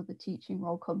up another teaching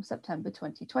role come September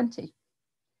 2020.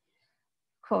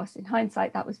 Of course, in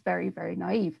hindsight, that was very, very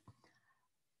naive.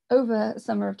 Over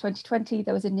summer of 2020,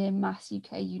 there was a near mass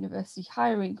UK university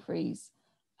hiring freeze.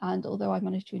 And although I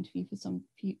managed to interview for some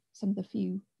of the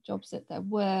few jobs that there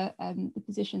were, the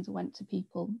positions went to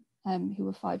people who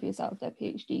were 5 years out of their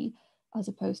PhD, as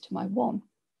opposed to my 1.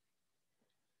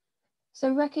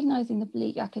 So recognizing the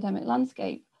bleak academic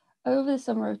landscape, over the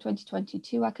summer of 2020,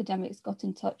 2 academics got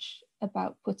in touch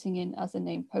about putting in as a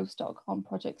named postdoc on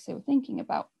projects they were thinking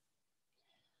about.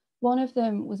 One of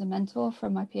them was a mentor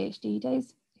from my PhD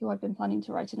days, who I'd been planning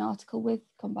to write an article with,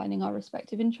 combining our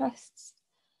respective interests.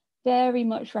 Very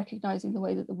much recognizing the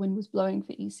way that the wind was blowing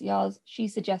for ECRs, she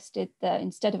suggested that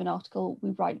instead of an article, we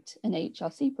write an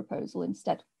HRC proposal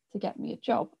instead to get me a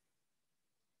job.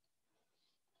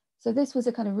 So this was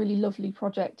a kind of really lovely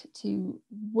project to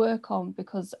work on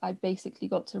because I basically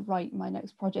got to write my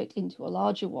next project into a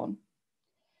larger one.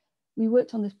 We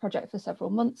worked on this project for several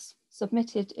months,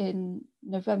 submitted in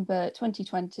November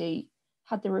 2020,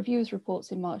 had the reviews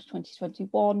reports in March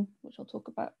 2021, which I'll talk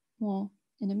about more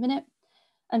in a minute,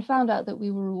 and found out that we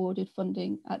were awarded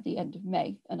funding at the end of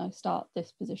May, and I start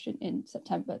this position in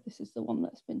September. This is the one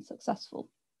that's been successful.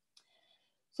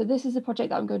 So this is a project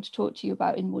that I'm going to talk to you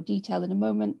about in more detail in a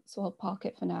moment, so I'll park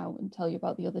it for now and tell you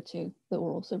about the other 2 that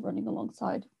were also running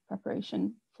alongside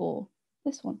preparation for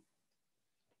this one.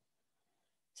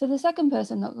 So the second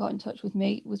person that got in touch with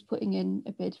me was putting in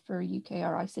a bid for a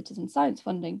UKRI citizen science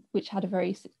funding, which had a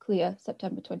very clear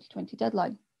September 2020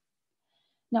 deadline.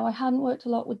 Now, I hadn't worked a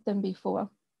lot with them before,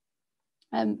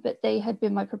 but they had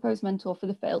been my proposed mentor for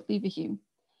the failed Leverhulme.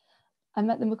 I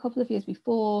met them a couple of years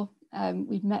before.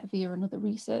 We'd met via another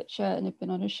researcher and had been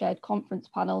on a shared conference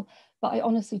panel, but I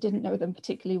honestly didn't know them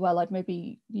particularly well. I'd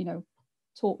maybe,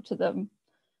 talked to them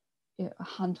a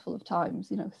handful of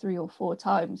times, 3 or 4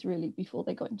 times really before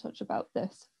they got in touch about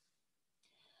this.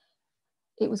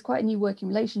 It was quite a new working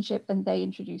relationship, and they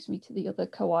introduced me to the other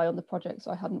co-I on the project,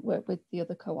 so I hadn't worked with the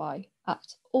other co-I at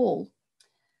all.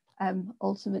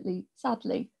 Ultimately,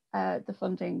 sadly, the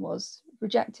funding was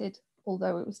rejected,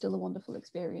 although it was still a wonderful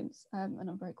experience, and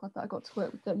I'm very glad that I got to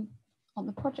work with them on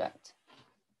the project.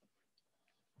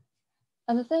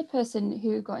 And the third person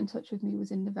who got in touch with me was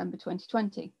in November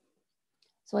 2020.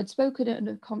 So I'd spoken at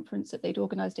a conference that they'd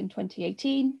organised in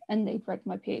 2018, and they'd read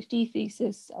my PhD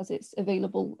thesis as it's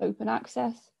available open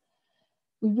access.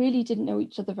 We really didn't know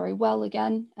each other very well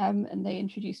again, and they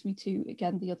introduced me to,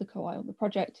 again, the other co-I on the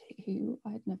project who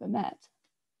I had never met.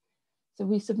 So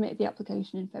we submitted the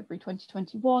application in February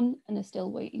 2021 and are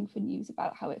still waiting for news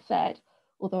about how it fared,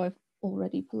 although I've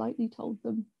already politely told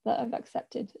them that I've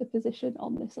accepted a position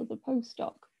on this other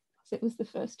postdoc, as it was the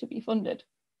first to be funded.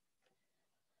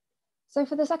 So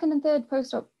for the second and third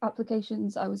postdoc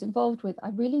applications I was involved with, I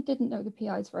really didn't know the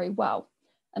PIs very well.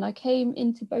 And I came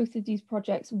into both of these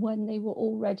projects when they were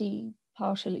already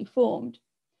partially formed.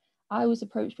 I was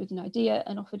approached with an idea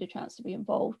and offered a chance to be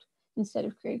involved instead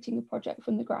of creating a project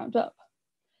from the ground up.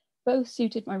 Both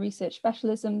suited my research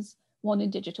specialisms, one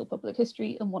in digital public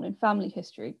history and one in family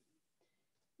history.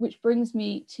 Which brings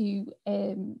me to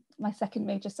my second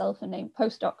major self-named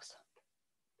postdocs.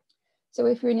 So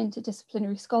if you're an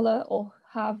interdisciplinary scholar or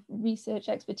have research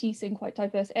expertise in quite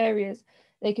diverse areas,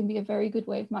 they can be a very good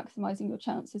way of maximising your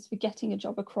chances for getting a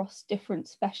job across different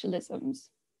specialisms.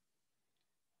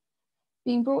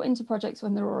 Being brought into projects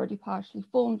when they're already partially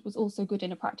formed was also good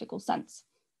in a practical sense.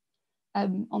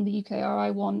 On the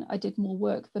UKRI one, I did more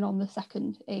work than on the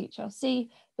second AHRC,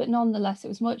 but nonetheless, it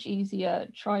was much easier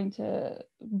trying to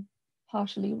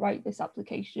partially write this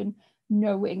application,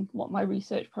 knowing what my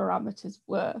research parameters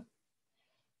were.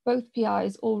 Both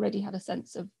PIs already had a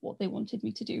sense of what they wanted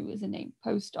me to do as a named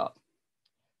postdoc.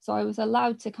 So I was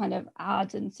allowed to kind of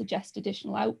add and suggest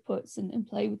additional outputs and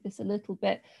play with this a little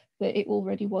bit, but it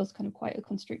already was kind of quite a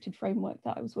constricted framework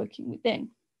that I was working within.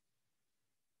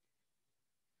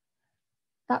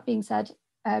 That being said,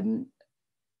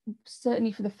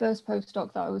 certainly for the first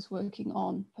postdoc that I was working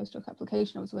on, postdoc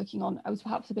application I was working on, I was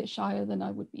perhaps a bit shyer than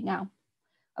I would be now.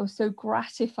 I was so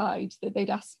gratified that they'd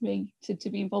asked me to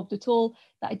be involved at all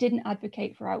that I didn't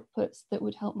advocate for outputs that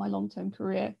would help my long-term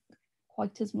career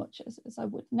quite as much as I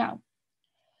would now.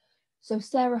 So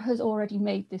Sarah has already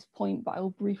made this point, but I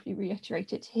will briefly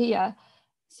reiterate it here.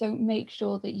 So make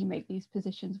sure that you make these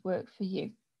positions work for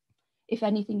you. If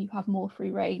anything, you have more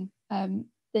free rein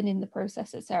than in the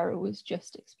process that Sarah was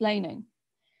just explaining.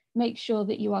 Make sure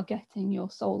that you are getting your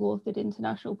sole authored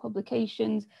international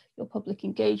publications, your public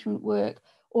engagement work,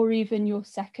 or even your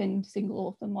second single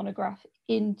author monograph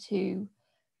into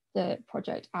the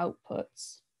project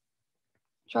outputs.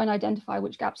 Try and identify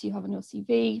which gaps you have in your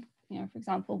CV. You know, for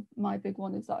example, my big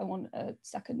one is that I want a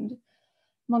second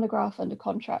monograph under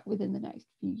contract within the next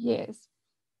few years.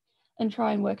 And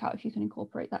try and work out if you can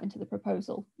incorporate that into the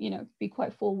proposal. You know, be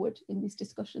quite forward in these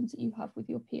discussions that you have with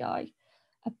your PI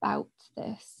about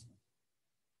this.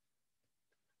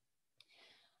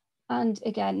 And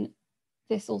again,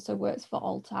 this also works for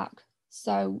ALTAC.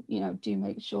 So, you know, do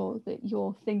make sure that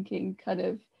you're thinking kind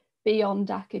of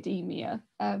beyond academia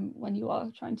when you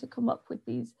are trying to come up with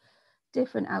these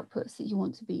different outputs that you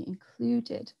want to be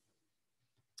included.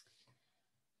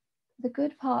 The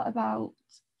good part about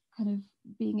kind of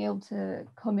being able to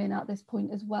come in at this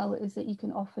point as well is that you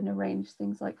can often arrange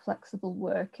things like flexible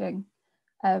working.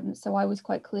 So I was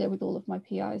quite clear with all of my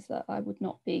PIs that I would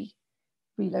not be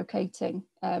relocating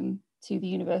to the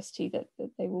university that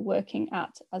they were working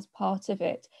at as part of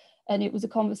it. And it was a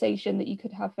conversation that you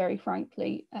could have very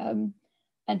frankly. And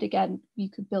again, you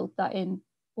could build that in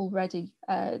already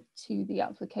to the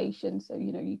application. So,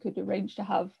 you know, you could arrange to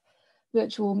have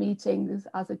virtual meetings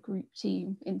as a group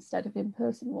team instead of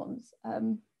in-person ones,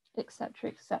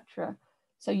 etc., etc.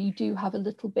 So you do have a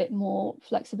little bit more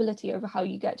flexibility over how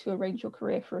you get to arrange your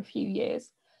career for a few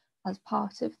years as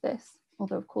part of this,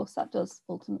 although of course that does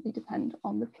ultimately depend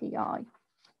on the PI.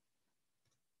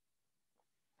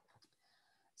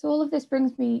 So all of this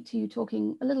brings me to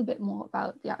talking a little bit more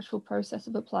about the actual process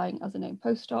of applying as a named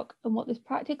postdoc and what this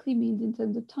practically means in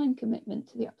terms of time commitment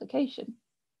to the application.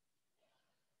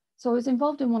 So I was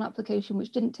involved in one application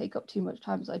which didn't take up too much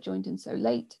time as I joined in so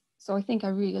late. So I think I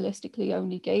realistically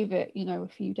only gave it, you know, a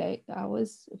few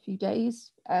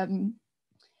days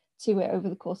to it over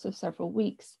the course of several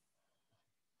weeks.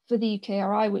 For the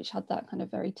UKRI, which had that kind of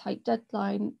very tight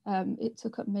deadline, it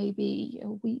took up maybe a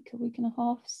week and a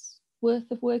half's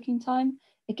worth of working time,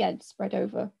 again, spread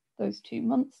over those 2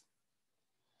 months.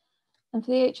 And for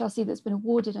the HRC that's been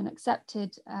awarded and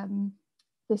accepted,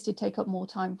 this did take up more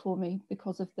time for me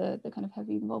because of the kind of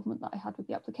heavy involvement that I had with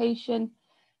the application.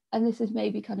 And this is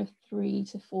maybe kind of 3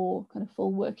 to 4 kind of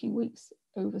full working weeks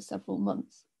over several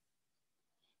months.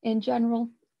 In general,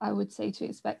 I would say to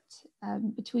expect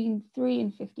between 3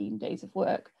 and 15 days of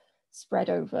work spread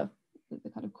over the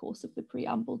kind of course of the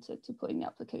preamble to putting the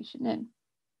application in.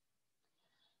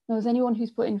 Now, as anyone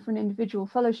who's put in for an individual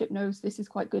fellowship knows, this is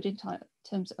quite good in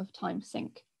terms of time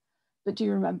sync. But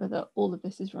do remember that all of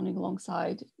this is running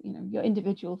alongside, you know, your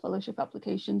individual fellowship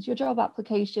applications, your job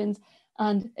applications,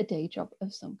 and a day job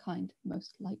of some kind,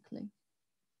 most likely.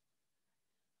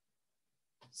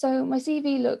 So my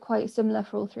CV looked quite similar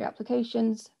for all 3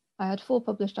 applications. I had 4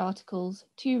 published articles,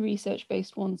 2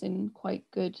 research-based ones in quite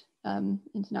good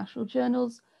international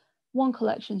journals, 1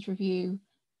 collections review,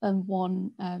 and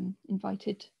 1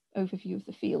 invited overview of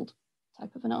the field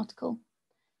type of an article.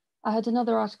 I had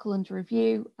another article under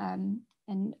review, and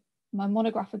my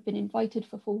monograph had been invited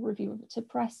for full review to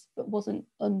press, but wasn't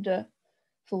under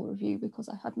full review because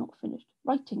I had not finished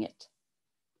writing it.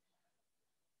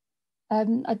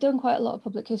 I'd done quite a lot of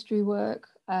public history work.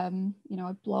 You know,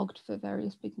 I blogged for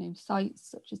various big name sites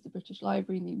such as the British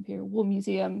Library and the Imperial War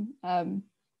Museum,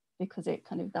 because it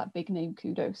kind of, that big name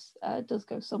kudos does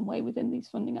go some way within these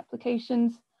funding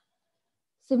applications.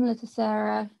 Similar to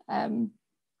Sarah,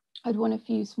 I'd won a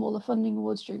few smaller funding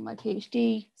awards during my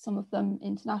PhD, some of them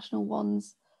international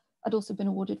ones. I'd also been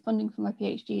awarded funding for my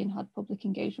PhD and had public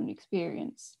engagement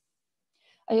experience.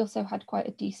 I also had quite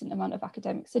a decent amount of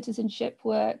academic citizenship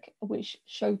work, which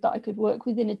showed that I could work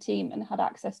within a team and had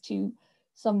access to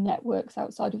some networks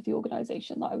outside of the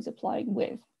organisation that I was applying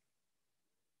with.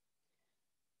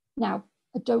 Now,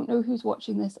 I don't know who's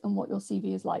watching this and what your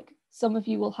CV is like. Some of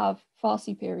you will have far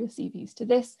superior CVs to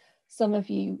this. Some of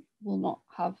you will not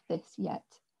have this yet.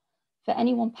 For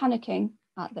anyone panicking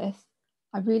at this,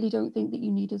 I really don't think that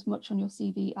you need as much on your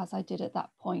CV as I did at that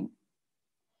point.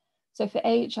 So for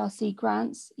AHRC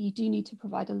grants, you do need to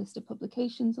provide a list of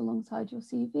publications alongside your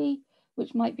CV,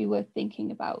 which might be worth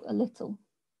thinking about a little.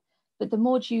 But the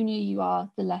more junior you are,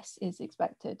 the less is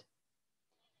expected.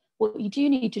 What you do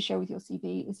need to show with your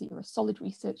CV is that you're a solid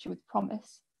researcher with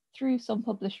promise through some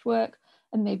published work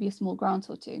and maybe a small grant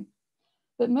or two.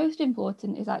 But most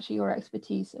important is actually your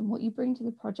expertise and what you bring to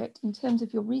the project in terms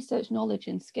of your research knowledge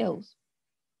and skills.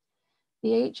 The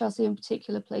AHRC in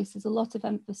particular places a lot of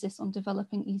emphasis on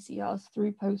developing ECRs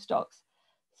through postdocs.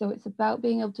 So it's about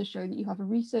being able to show that you have a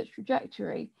research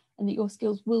trajectory and that your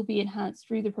skills will be enhanced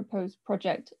through the proposed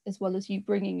project, as well as you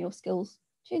bringing your skills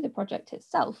to the project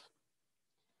itself.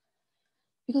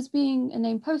 Because being a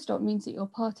named postdoc means that you're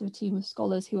part of a team of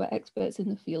scholars who are experts in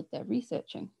the field they're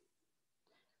researching.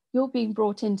 You're being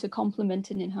brought in to complement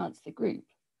and enhance the group.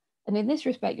 And in this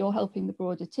respect, you're helping the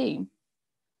broader team.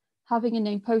 Having a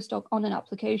named postdoc on an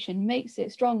application makes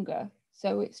it stronger,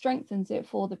 so it strengthens it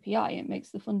for the PI. It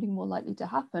makes the funding more likely to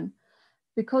happen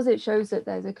because it shows that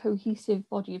there's a cohesive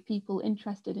body of people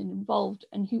interested and involved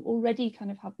and who already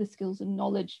kind of have the skills and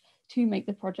knowledge to make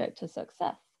the project a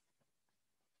success.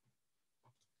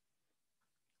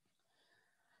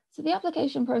 So the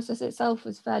application process itself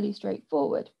was fairly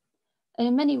straightforward. And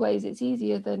in many ways, it's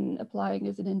easier than applying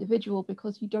as an individual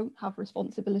because you don't have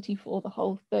responsibility for the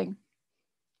whole thing.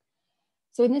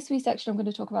 So in this wee section, I'm going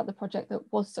to talk about the project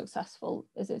that was successful,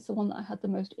 as it's the one that I had the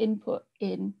most input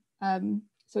in.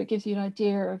 So it gives you an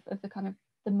idea of the kind of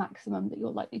the maximum that you're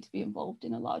likely to be involved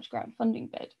in a large grant funding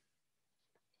bid.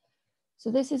 So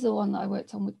this is the one that I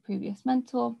worked on with a previous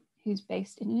mentor, who's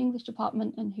based in an English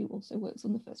department and who also works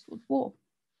on the First World War.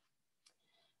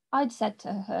 I'd said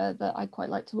to her that I'd quite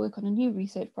like to work on a new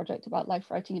research project about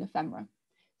life writing in ephemera.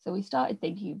 So we started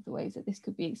thinking of the ways that this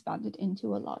could be expanded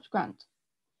into a large grant.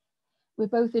 We're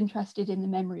both interested in the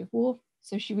memory of war,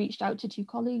 so she reached out to two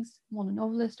colleagues, one a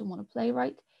novelist and one a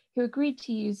playwright, who agreed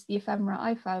to use the ephemera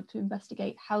I found to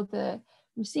investigate how the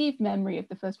received memory of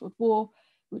the First World War,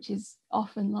 which is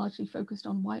often largely focused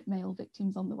on white male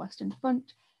victims on the Western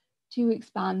Front, to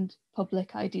expand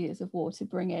public ideas of war to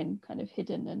bring in kind of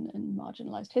hidden and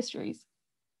marginalised histories.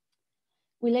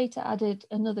 We later added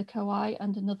another co-I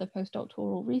and another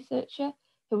postdoctoral researcher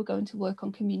who were going to work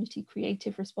on community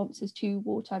creative responses to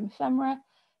wartime ephemera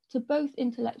to both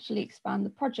intellectually expand the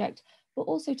project, but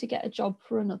also to get a job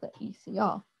for another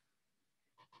ECR.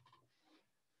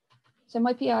 So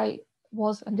my PI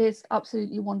was and is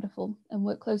absolutely wonderful and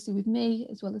worked closely with me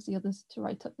as well as the others to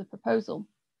write up the proposal.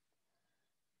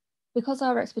 Because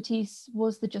our expertise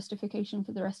was the justification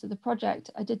for the rest of the project,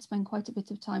 I did spend quite a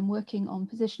bit of time working on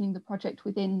positioning the project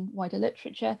within wider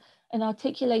literature and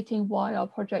articulating why our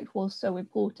project was so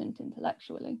important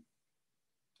intellectually.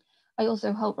 I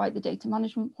also helped write the data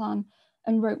management plan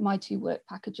and wrote my 2 work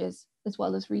packages, as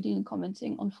well as reading and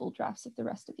commenting on full drafts of the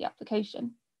rest of the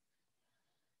application.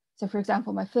 So for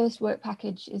example, my first work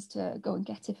package is to go and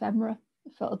get ephemera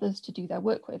for others to do their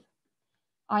work with.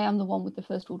 I am the one with the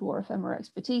First World War ephemera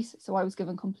expertise, so I was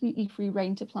given completely free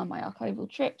rein to plan my archival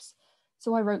trips.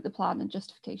 So I wrote the plan and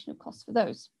justification of costs for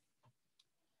those.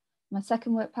 My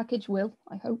second work package will,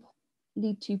 I hope,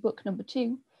 lead to book number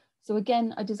 2. So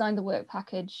again, I designed the work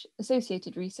package,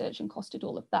 associated research and costed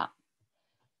all of that.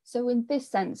 So in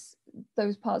this sense,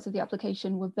 those parts of the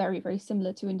application were very, very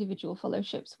similar to individual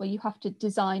fellowships where you have to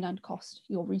design and cost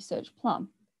your research plan.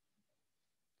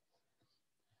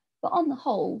 But on the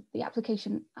whole, the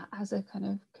application as a kind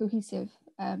of cohesive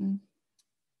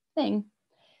thing,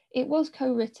 it was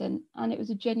co-written and it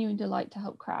was a genuine delight to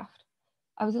help craft.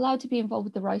 I was allowed to be involved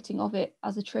with the writing of it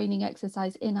as a training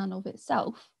exercise in and of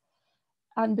itself.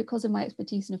 And because of my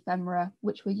expertise in ephemera,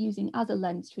 which we're using as a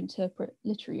lens to interpret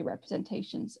literary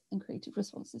representations and creative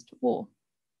responses to war.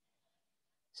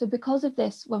 So because of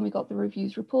this, when we got the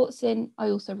reviews reports in, I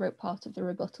also wrote part of the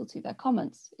rebuttal to their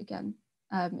comments, again,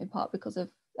 in part because of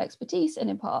expertise and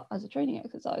in part as a training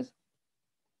exercise.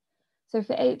 So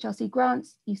for AHRC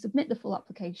grants, you submit the full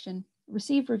application,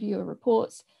 receive reviewer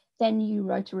reports, then you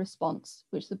write a response,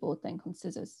 which the board then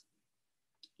considers.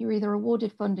 You're either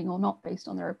awarded funding or not based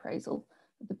on their appraisal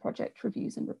of the project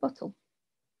reviews and rebuttal.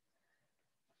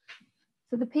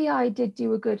 So the PI did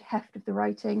do a good heft of the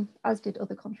writing, as did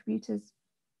other contributors.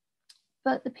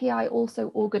 But the PI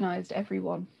also organised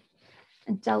everyone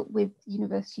and dealt with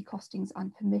university costings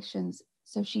and permissions.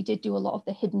 So she did do a lot of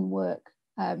the hidden work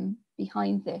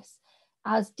behind this,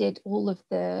 as did all of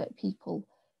the people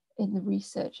in the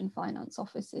research and finance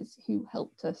offices who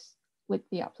helped us with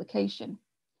the application.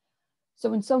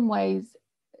 So in some ways,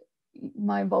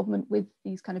 my involvement with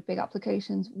these kind of big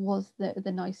applications was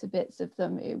the nicer bits of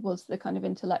them. It was the kind of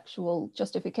intellectual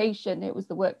justification, it was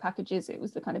the work packages, it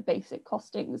was the kind of basic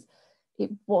costings. It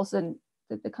wasn't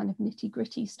the kind of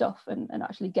nitty-gritty stuff and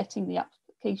actually getting the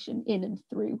application in and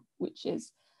through, which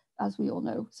is, as we all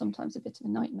know, sometimes a bit of a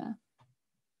nightmare.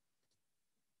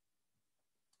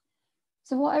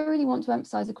 So what I really want to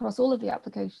emphasize across all of the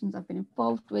applications I've been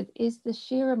involved with is the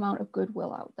sheer amount of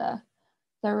goodwill out there.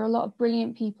 There are a lot of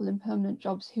brilliant people in permanent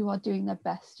jobs who are doing their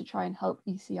best to try and help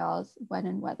ECRs when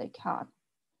and where they can.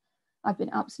 I've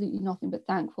been absolutely nothing but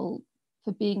thankful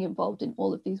for being involved in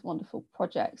all of these wonderful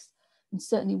projects, and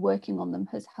certainly working on them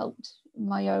has helped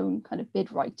my own kind of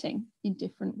bid writing in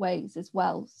different ways as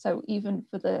well. So even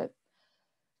for the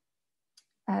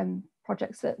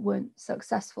projects that weren't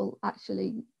successful,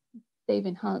 actually, they've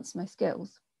enhanced my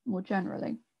skills more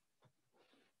generally.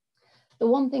 The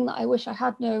one thing that I wish I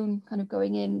had known kind of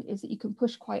going in is that you can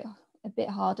push quite a bit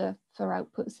harder for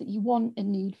outputs that you want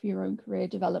and need for your own career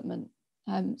development.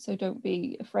 So don't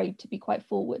be afraid to be quite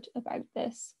forward about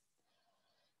this.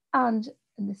 And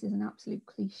this is an absolute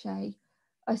cliche,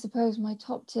 I suppose my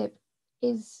top tip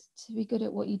is to be good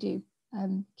at what you do.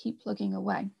 Keep plugging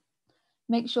away.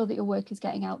 Make sure that your work is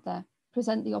getting out there.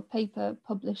 Present the odd paper,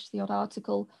 publish the odd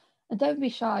article, and don't be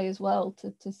shy as well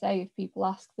to say if people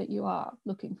ask that you are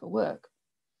looking for work.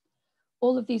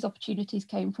 All of these opportunities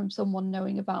came from someone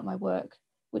knowing about my work,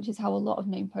 which is how a lot of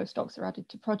named postdocs are added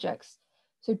to projects.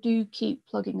 So do keep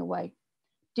plugging away.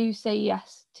 Do say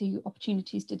yes to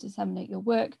opportunities to disseminate your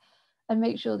work and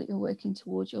make sure that you're working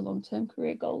towards your long-term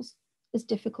career goals, as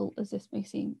difficult as this may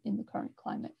seem in the current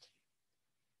climate.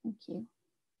 Thank you.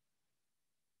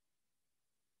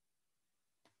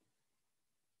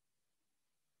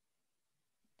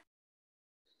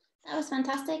 That was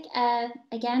fantastic.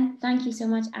 Again, thank you so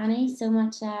much, Annie. So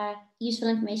much useful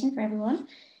information for everyone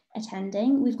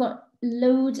attending. We've got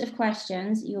loads of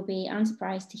questions you'll be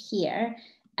unsurprised to hear.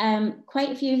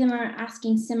 Quite a few of them are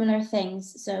asking similar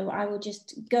things, so I will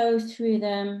just go through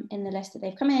them in the list that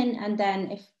they've come in, and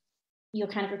then if you're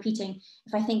kind of repeating,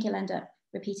 if I think you'll end up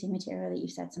repeating material that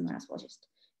you've said somewhere else, we'll just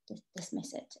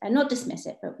dismiss it. Not dismiss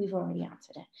it, but we've already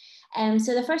answered it.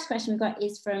 So the first question we've got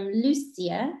is from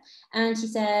Lucia, and she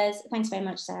says, thanks very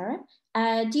much, Sarah.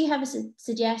 Do you have a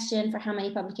suggestion for how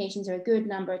many publications are a good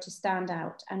number to stand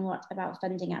out, and what about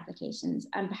funding applications?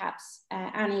 And perhaps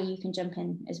Annie, you can jump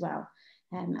in as well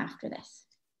after this.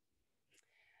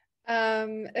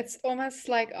 It's almost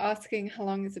like asking how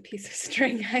long is a piece of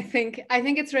string. I think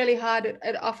it's really hard.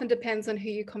 It often depends on who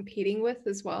you're competing with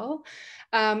as well.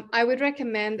 I would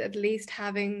recommend at least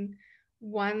having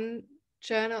one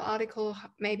journal article,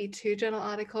 maybe 2 journal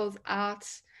articles out.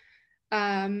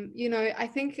 You know, I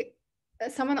think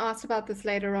someone asked about this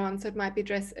later on, so it might be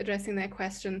addressing their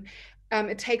question.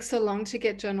 It takes so long to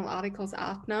get journal articles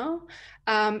out now.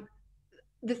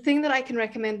 The thing that I can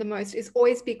recommend the most is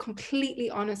always be completely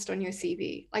honest on your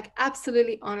CV, like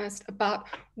absolutely honest about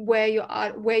where you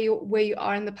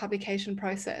are in the publication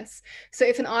process. So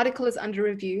if an article is under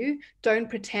review, don't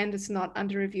pretend it's not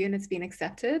under review and it's been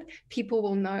accepted. People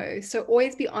will know. So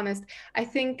always be honest. I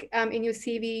think in your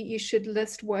CV, you should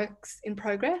list works in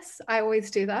progress. I always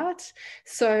do that.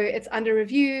 So it's under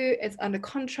review, it's under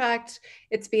contract,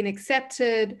 it's been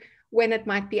accepted, when it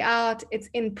might be out, it's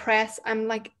in press. I'm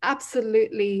like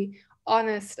absolutely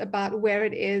honest about where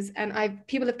it is. And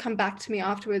people have come back to me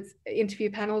afterwards,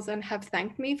 interview panels, and have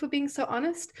thanked me for being so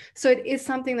honest. So it is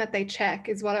something that they check,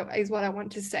 is what I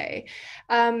want to say.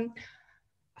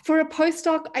 For a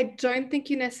postdoc, I don't think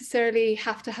you necessarily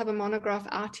have to have a monograph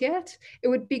out yet. It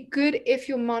would be good if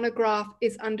your monograph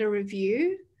is under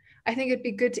review. I think it'd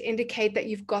be good to indicate that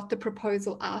you've got the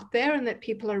proposal out there and that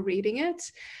people are reading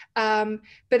it.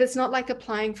 But it's not like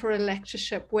applying for a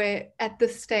lectureship where at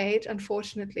this stage,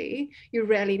 unfortunately, you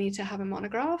really need to have a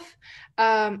monograph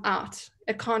out.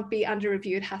 It can't be under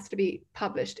review. It has to be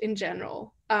published in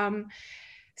general.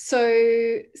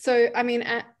 So I mean,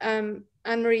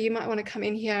 Anne-Marie, you might want to come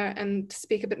in here and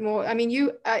speak a bit more. I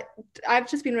mean, I've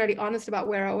just been really honest about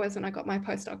where I was when I got my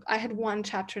postdoc. I had one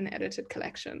chapter in edited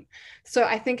collection. So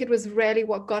I think it was really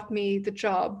what got me the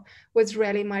job was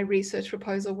really my research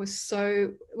proposal was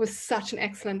such an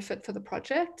excellent fit for the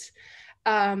project.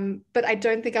 But I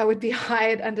don't think I would be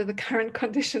hired under the current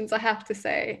conditions, I have to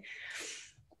say.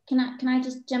 Can I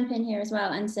just jump in here as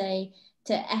well and say,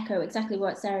 to echo exactly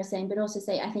what Sarah's saying, but also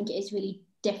say I think it is really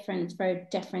different for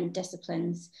different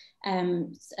disciplines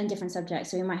and different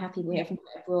subjects. So we might have people here from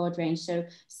quite a broad range. So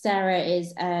Sarah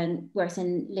works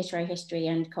in literary history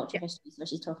and cultural history, so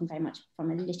she's talking very much from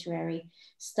a literary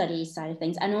studies side of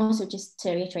things. And also, just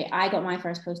to reiterate, I got my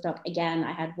first postdoc, again,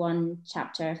 I had one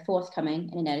chapter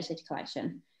forthcoming in an edited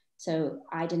collection. So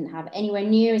I didn't have anywhere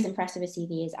near as impressive a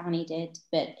CV as Annie did,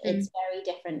 but it's very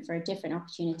different for different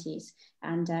opportunities.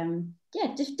 And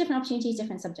yeah, different opportunities,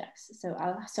 different subjects. So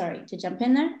sorry to jump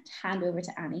in there, to hand over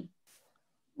to Annie.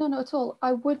 No, not at all.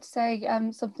 I would say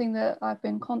something that I've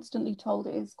been constantly told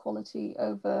is quality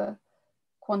over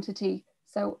quantity.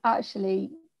 So actually,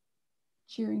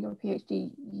 during your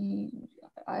PhD,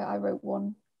 I wrote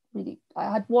I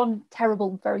had one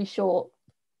terrible, very short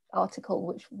article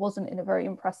which wasn't in a very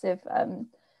impressive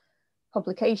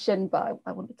publication, but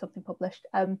I wanted something published.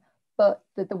 But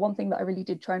the one thing that I really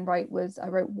did try and write was I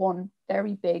wrote one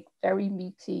very big, very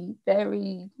meaty,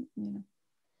 very,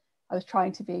 I was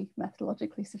trying to be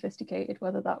methodologically sophisticated,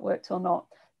 whether that worked or not,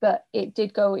 but it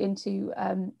did go into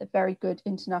a very good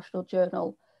international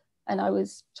journal. And I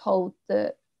was told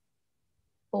that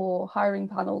for hiring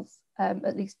panels,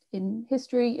 at least in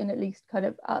history and at least kind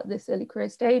of at this early career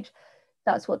stage,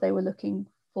 that's what they were looking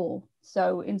for.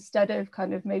 So instead of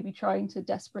kind of maybe trying to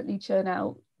desperately churn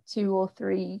out 2 or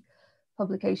 3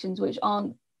 publications which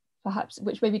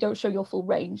maybe don't show your full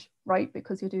range, right,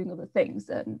 because you're doing other things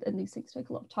and these things take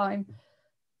a lot of time,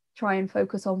 try and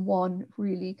focus on one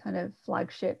really kind of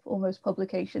flagship almost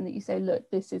publication that you say, look,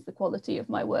 this is the quality of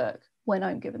my work when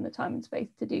I'm given the time and space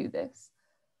to do this.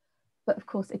 But of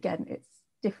course, again, it's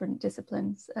different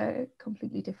disciplines,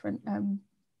 completely different.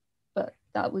 But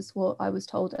that was what I was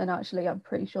told, and actually I'm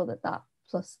pretty sure that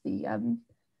plus the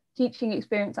teaching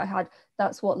experience I had,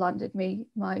 that's what landed me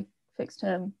my fixed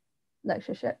term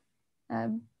lectureship,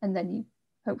 and then you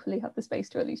hopefully have the space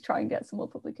to at least try and get some more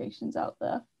publications out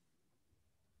there.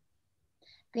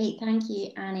 Great, thank you,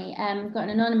 Annie. We've got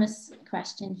an anonymous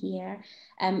question here,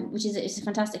 which is it's a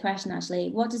fantastic question, actually.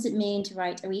 What does it mean to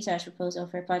write a research proposal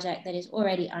for a project that is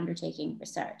already undertaking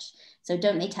research? So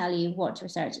don't they tell you what to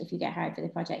research if you get hired for the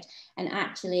project? And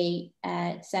actually,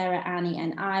 Sarah, Annie,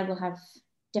 and I will have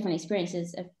different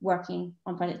experiences of working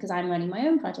on projects because I'm running my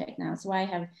own project now. So I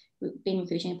have been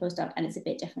recruiting a postdoc, and it's a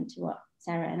bit different to what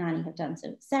Sarah and Annie have done.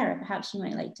 So Sarah, perhaps you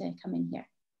might like to come in here.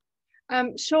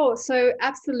 Sure. So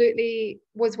absolutely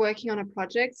was working on a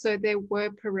project. So there were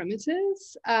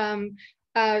perimeters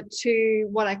to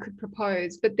what I could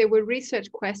propose, but there were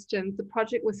research questions. The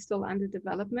project was still under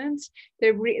development. So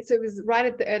it was right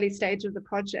at the early stage of the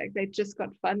project. They just got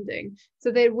funding. So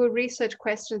there were research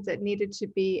questions that needed to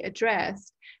be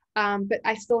addressed, but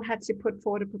I still had to put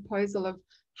forward a proposal of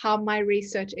how my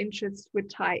research interests would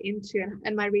tie into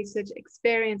and my research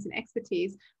experience and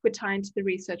expertise would tie into the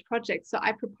research project. So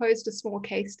I proposed a small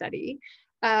case study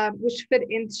which fit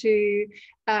into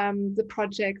the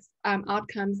project's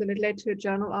outcomes, and it led to a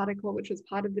journal article which was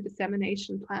part of the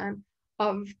dissemination plan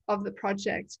of the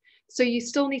project. So you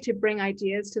still need to bring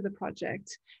ideas to the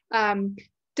project.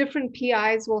 Different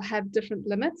PIs will have different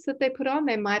limits that they put on.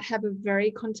 They might have a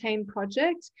very contained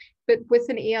project, but with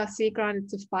an ERC grant,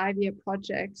 it's a 5-year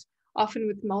project, often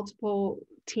with multiple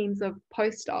teams of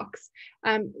postdocs.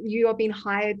 You are being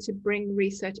hired to bring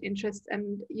research interests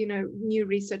and new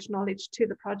research knowledge to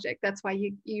the project. That's why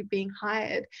you're being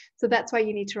hired. So that's why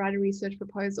you need to write a research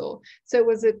proposal. So it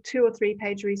was a 2 or 3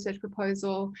 page research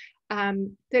proposal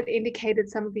that indicated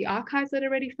some of the archives that I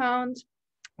already found,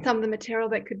 some of the material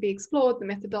that could be explored, the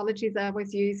methodologies that I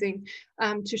was using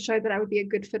to show that I would be a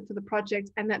good fit for the project,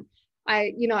 and that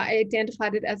I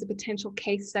identified it as a potential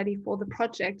case study for the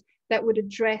project that would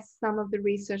address some of the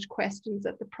research questions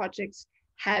that the project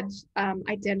had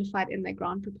identified in their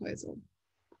grant proposal.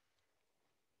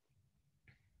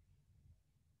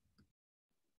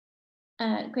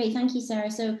 Great, thank you,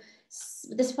 Sarah. So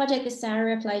This project that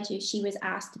Sarah applied to, she was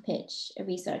asked to pitch a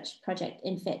research project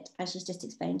in FIT, as she's just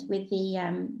explained, with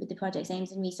the project's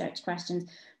aims and research questions.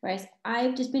 Whereas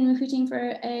I've just been recruiting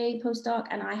for a postdoc,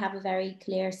 and I have a very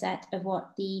clear set of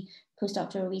what the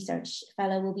postdoctoral research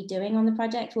fellow will be doing on the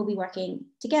project. We'll be working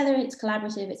together, it's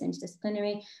collaborative, it's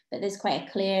interdisciplinary, but there's quite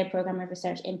a clear program of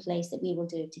research in place that we will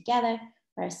do together,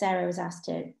 whereas Sarah was asked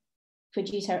to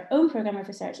produce her own program of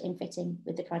research in fitting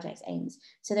with the project's aims.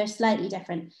 So they're slightly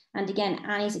different. And again,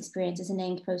 Annie's experience as a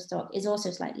named postdoc is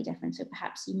also slightly different. So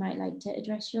perhaps you might like to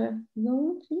address your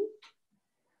role, please.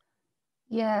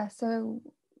 Yeah, so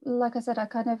like I said, I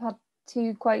kind of had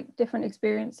two quite different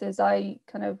experiences. I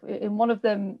kind of, in one of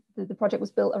them, the project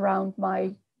was built around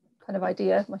my kind of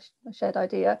idea, my shared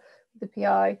idea, the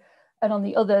PI. And on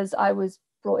the others, I was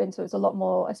brought in, so it's a lot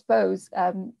more, I suppose,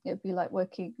 it'd be like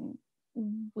working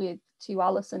with to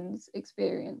Alison's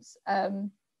experience,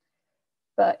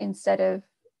 but instead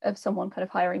of someone kind of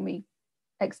hiring me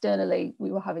externally,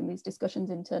 we were having these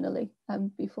discussions internally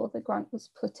before the grant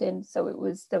was put in. So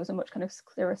there was a much kind of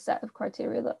clearer set of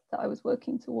criteria that I was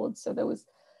working towards. So there was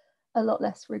a lot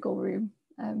less wriggle room,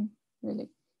 really.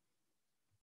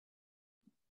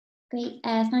 Great,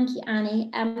 thank you,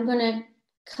 Annie. I'm going to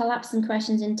collapse some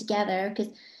questions in together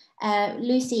because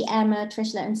Lucy, Emma,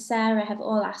 Trishla and Sarah have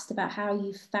all asked about how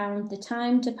you found the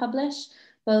time to publish,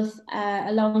 both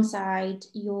alongside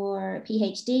your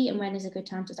PhD and when is a good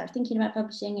time to start thinking about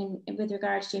publishing and with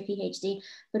regards to your PhD,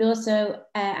 but also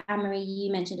Anne-Marie,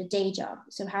 you mentioned a day job.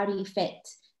 So how do you fit,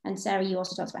 and Sarah, you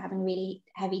also talked about having really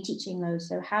heavy teaching loads.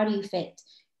 So how do you fit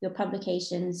your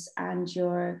publications and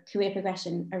your career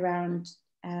progression around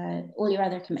all your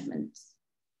other commitments?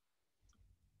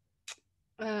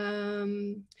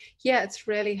 Yeah, it's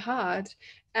really hard.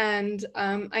 And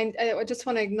I just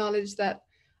want to acknowledge that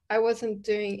I wasn't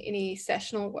doing any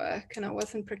sessional work and I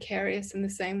wasn't precarious in the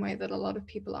same way that a lot of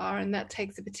people are. And that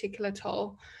takes a particular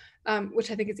toll,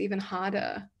 which I think is even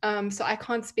harder. So I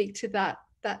can't speak to that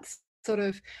sort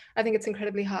of, I think it's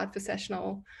incredibly hard for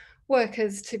sessional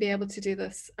workers to be able to do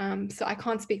this. So I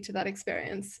can't speak to that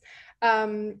experience.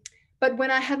 But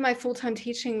when I had my full-time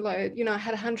teaching load, you know, I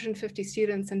had 150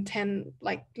 students and 10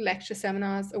 like lecture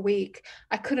seminars a week.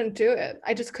 I couldn't do it.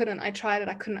 I just couldn't. I tried it.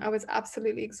 I couldn't. I was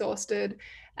absolutely exhausted.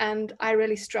 And I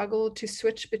really struggled to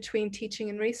switch between teaching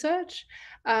and research.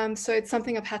 So it's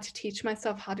something I've had to teach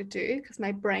myself how to do because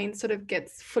my brain sort of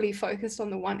gets fully focused on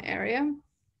the one area.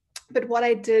 But what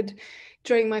I did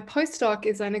during my postdoc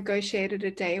is I negotiated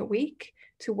a day a week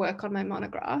to work on my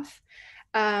monograph.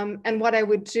 And what I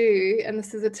would do, and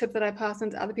this is a tip that I pass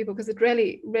on to other people because it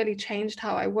really, really changed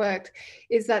how I worked,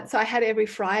 is that, so I had every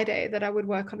Friday that I would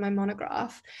work on my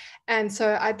monograph. And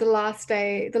so the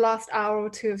last hour or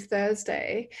two of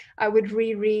Thursday, I would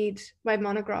reread my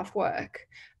monograph work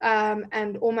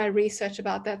and all my research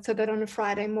about that, so that on a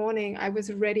Friday morning, I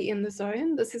was ready in the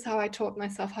zone. This is how I taught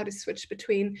myself how to switch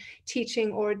between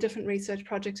teaching or a different research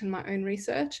project and my own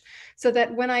research, so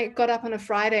that when I got up on a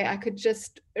Friday, I could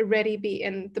just already be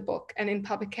in the book and in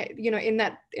publication, you know, in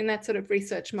that sort of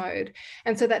research mode.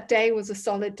 And so that day was a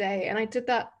solid day. And I did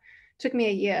that. It took me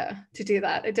a year to do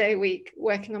that, a day a week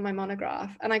working on my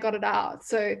monograph, and I got it out.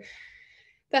 So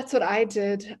that's what I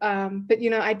did. But, you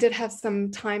know, I did have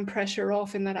some time pressure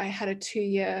off in that I had a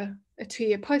two-year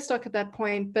postdoc at that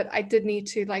point, but I did need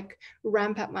to like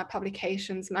ramp up my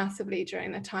publications massively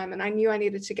during that time. And I knew I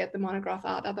needed to get the monograph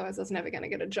out, otherwise I was never going to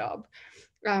get a job.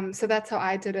 So that's how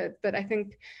I did it. But I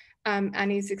think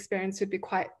Annie's experience would be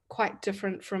quite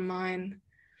different from mine.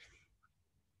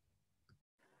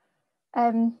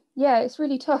 Yeah, it's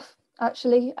really tough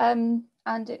actually. And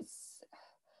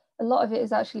a lot of it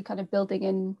is actually kind of building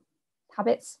in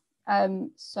habits.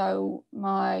 So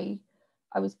I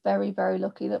was very, very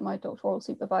lucky that my doctoral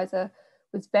supervisor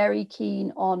was very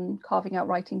keen on carving out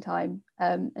writing time.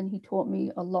 And he taught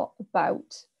me a lot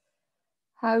about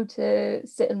how to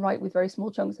sit and write with very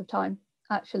small chunks of time,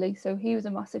 actually. So he was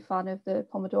a massive fan of the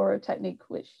Pomodoro technique,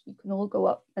 which you can all go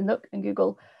up and look and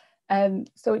Google.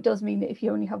 So it does mean that if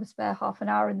you only have a spare half an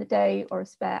hour in the day or a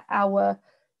spare hour,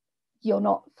 you're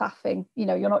not faffing, you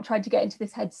know, you're not trying to get into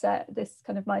this headset, this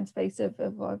kind of mind space of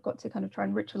well, I've got to kind of try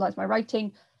and ritualize my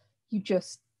writing. You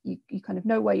kind of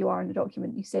know where you are in the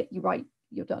document, you sit, you write,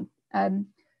 you're done.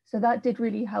 So that did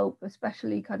really help,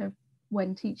 especially kind of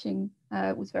when teaching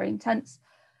was very intense.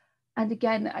 And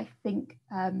again, I think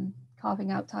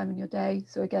carving out time in your day.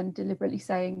 So again, deliberately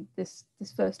saying this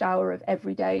first hour of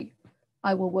every day,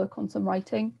 I will work on some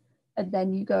writing. And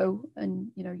then you go and,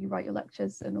 you know, you write your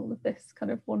lectures and all of this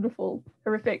kind of wonderful,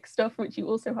 horrific stuff, which you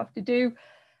also have to do.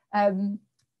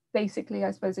 Basically,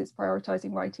 I suppose it's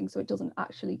prioritizing writing so it doesn't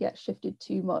actually get shifted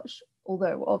too much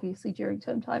although obviously during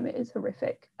term time it is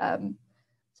horrific.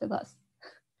 So that's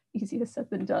easier said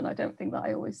than done. I don't think that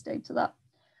I always stay to that.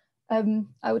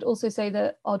 I would also say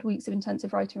that odd weeks of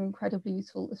intensive writing are incredibly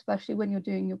useful, especially when you're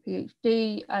doing your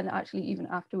PhD and actually even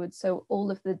afterwards. So all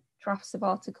of the drafts of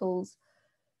articles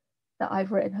that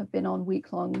I've written have been on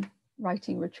week-long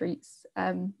writing retreats.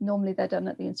 Normally they're done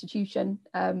at the institution,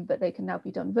 but they can now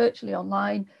be done virtually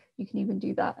online. You can even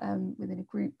do that within a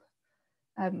group.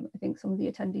 I think some of the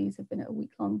attendees have been at a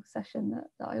week-long session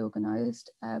that I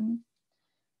organised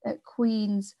at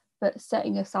Queen's, but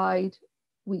setting aside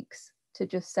weeks to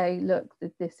just say, look,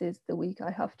 that this is the week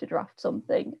I have to draft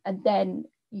something, and then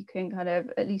you can kind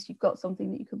of, at least you've got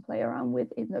something that you can play around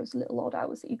with in those little odd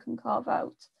hours that you can carve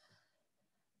out.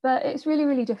 But it's really,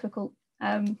 really difficult.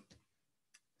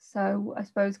 So I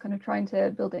suppose kind of trying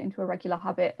to build it into a regular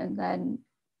habit and then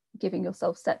giving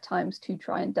yourself set times to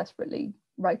try and desperately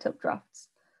write up drafts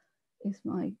is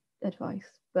my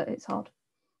advice, but it's hard.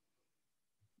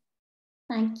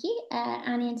 Thank you,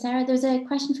 Annie and Sarah. There's a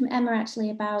question from Emma actually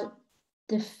about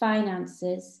the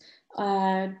finances.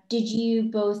 Did you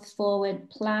both forward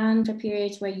plan for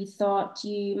periods where you thought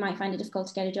you might find it difficult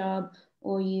to get a job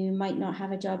or you might not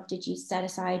have a job? Did you set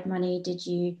aside money? Did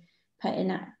you put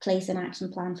in place an action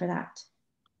plan for that?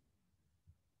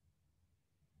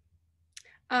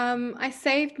 I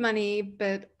saved money,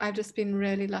 but I've just been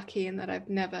really lucky in that I've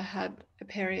never had a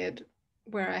period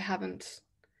where I haven't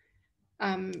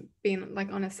been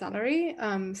like on a salary.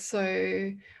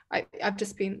 So I've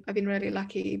been really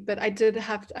lucky, but I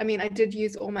did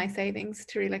use all my savings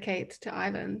to relocate to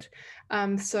Ireland.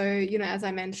 So, you know, as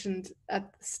I mentioned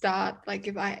at the start, like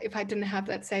if I didn't have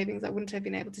that savings, I wouldn't have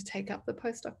been able to take up the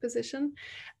postdoc position.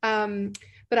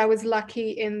 But I was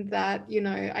lucky in that, you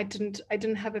know, I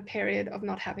didn't have a period of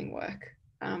not having work.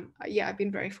 Yeah, I've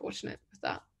been very fortunate with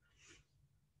that.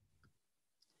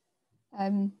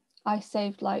 I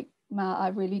saved like Matt, I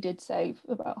really did save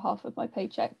about half of my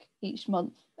paycheck each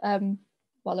month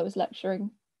while I was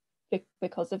lecturing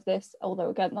because of this, although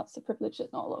again, that's a privilege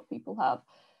that not a lot of people have.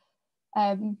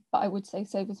 But I would say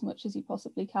save as much as you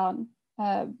possibly can,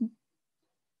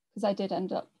 because I did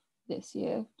end up this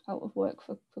year out of work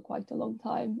for quite a long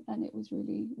time and it was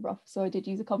really rough. So I did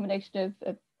use a combination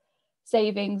of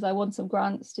savings. I won some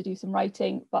grants to do some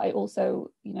writing, but I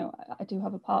also, you know, I do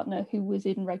have a partner who was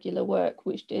in regular work,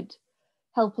 which did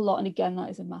help a lot. And again, that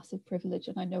is a massive privilege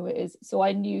and I know it is. So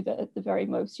I knew that at the very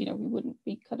most, you know, we wouldn't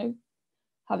be kind of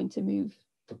having to move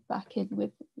back in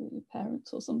with your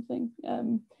parents or something.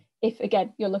 If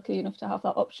again, you're lucky enough to have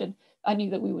that option, I knew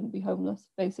that we wouldn't be homeless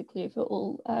basically if it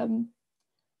all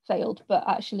failed. But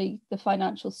actually the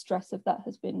financial stress of that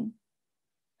has been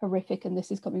horrific. And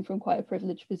this is coming from quite a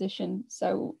privileged position.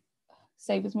 So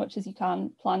save as much as you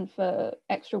can, plan for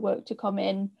extra work to come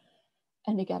in.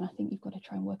 And again, I think you've got to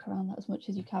try and work around that as much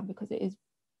as you can because it is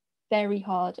very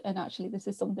hard. And actually, this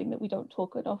is something that we don't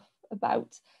talk enough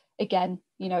about. Again,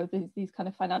 you know, these kind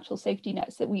of financial safety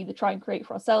nets that we either try and create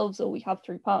for ourselves or we have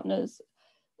through partners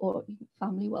or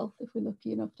family wealth, if we're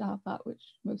lucky enough to have that, which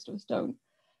most of us don't.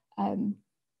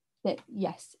 That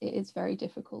yes, it is very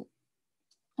difficult.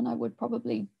 And I would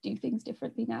probably do things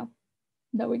differently now,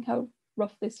 knowing how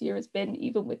rough this year has been,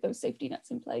 even with those safety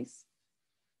nets in place.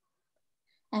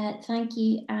 Thank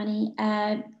you, Annie.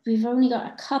 We've only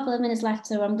got a couple of minutes left,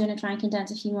 so I'm going to try and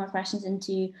condense a few more questions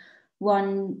into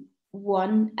one.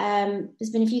 There's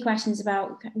been a few questions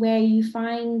about where you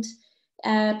find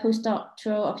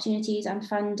postdoctoral opportunities and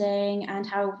funding, and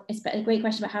how it's a great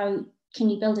question about how can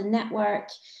you build a network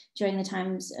during the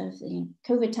times of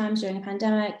COVID times, during a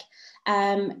pandemic.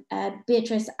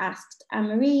 Beatrice asked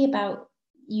Anne-Marie about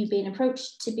you being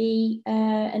approached to be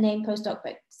a named postdoc,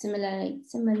 but similarly,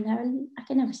 I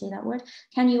can never say that word.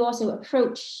 Can you also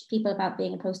approach people about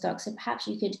being a postdoc? So perhaps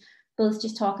you could both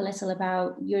just talk a little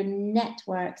about your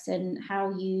networks and how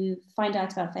you find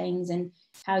out about things and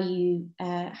how you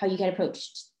get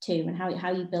approached to and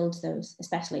how you build those,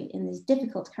 especially in this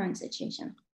difficult current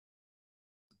situation.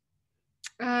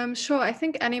 Sure. I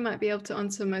think Annie might be able to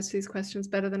answer most of these questions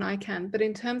better than I can. But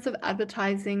in terms of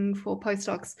advertising for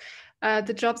postdocs,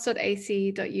 the jobs.ac.uk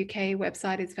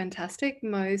website is fantastic.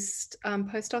 Most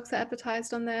postdocs are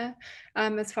advertised on there.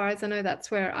 As far as I know,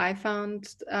 that's where I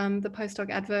found the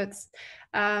postdoc adverts.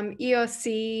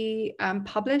 ERC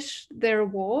publish their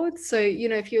awards. So, you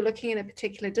know, if you're looking in a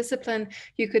particular discipline,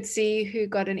 you could see who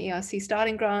got an ERC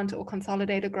starting grant or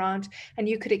consolidator grant, and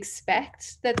you could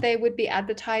expect that they would be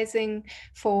advertising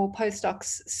for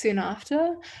postdocs soon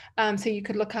after. So you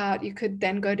could look out, you could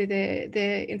then go to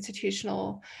their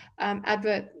institutional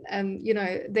advert, you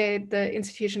know, the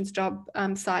institution's job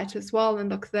site as well, and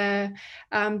look there.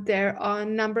 There are a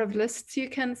number of lists you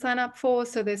can sign up for.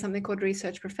 So there's something called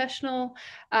Research Professional,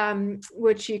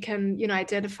 which you can, you know,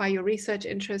 identify your research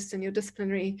interests and your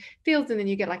disciplinary fields, and then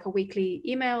you get like a weekly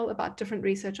email about different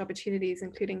research opportunities,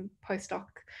 including postdoc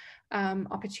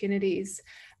opportunities.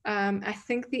 I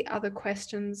think the other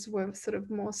questions were sort of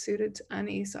more suited to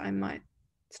Annie, so I might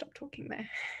stop talking there.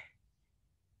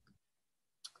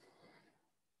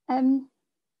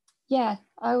 Yeah,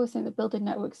 I always think that building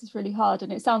networks is really hard,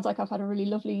 and it sounds like I've had a really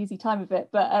lovely, easy time of it,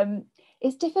 but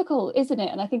it's difficult, isn't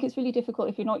it? And I think it's really difficult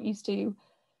if you're not used to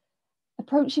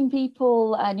approaching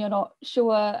people and you're not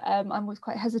sure. I'm always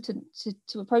quite hesitant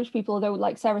to approach people, although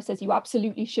like Sarah says, you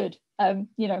absolutely should,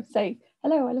 you know, say,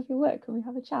 hello, I love your work, can we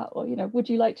have a chat? Or, you know, would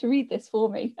you like to read this for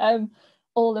me?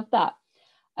 All of that.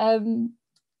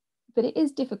 But it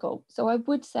is difficult. So I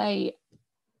would say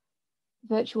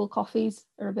virtual coffees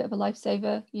are a bit of a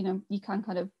lifesaver. You know, you can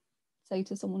kind of say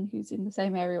to someone who's in the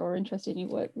same area or interested in your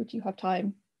work, would you have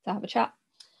time to have a chat?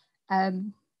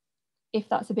 If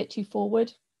that's a bit too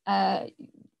forward, there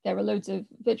are loads of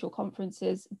virtual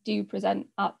conferences. Do present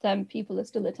at them. People are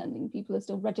still attending. People are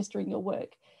still registering your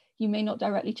work. You may not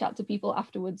directly chat to people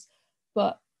afterwards,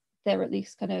 but they're at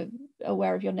least kind of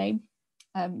aware of your name,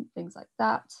 things like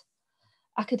that.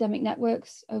 Academic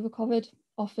networks over COVID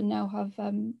often now have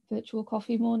virtual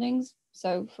coffee mornings.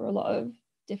 So for a lot of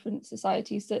different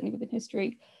societies, certainly within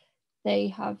history, they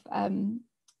have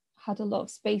had a lot of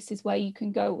spaces where you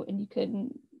can go and you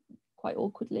can quite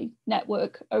awkwardly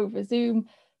network over Zoom,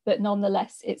 but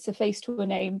nonetheless, it's a face to a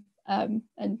name, and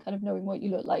kind of knowing what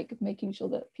you look like, making sure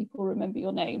that people remember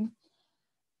your name.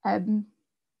 So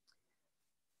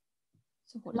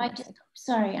what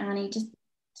sorry, Annie, just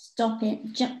stop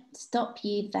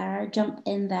you there, jump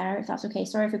in there, if that's okay.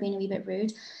 Sorry for being a wee bit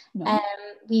rude. No.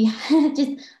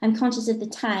 I'm conscious of the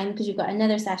time because we've got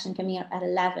another session coming up at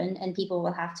 11 and people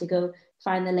will have to go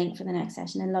find the link for the next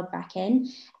session and log back in.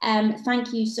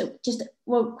 Thank you. So just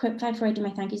quick before I do my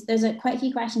thank yous, there's quite a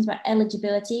few questions about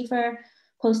eligibility for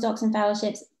postdocs and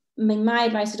fellowships. My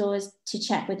advice is always to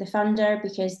check with the funder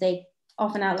because they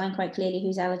often outline quite clearly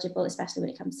who's eligible, especially when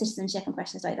it comes to citizenship and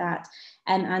questions like that.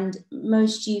 And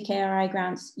most UKRI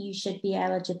grants, you should be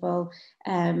eligible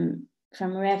from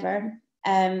wherever,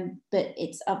 but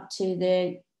it's up to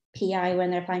the PI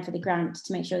when they're applying for the grant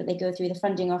to make sure that they go through the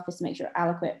funding office to make sure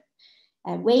adequate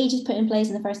wage is put in place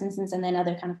in the first instance, and then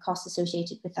other kind of costs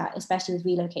associated with that, especially with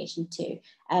relocation too.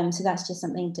 So that's just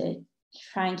something to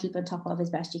try and keep on top of as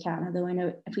best you can, although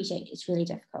I appreciate it's really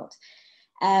difficult.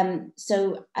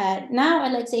 So now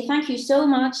I'd like to say thank you so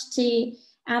much to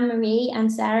Anne-Marie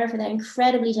and Sarah for their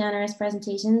incredibly generous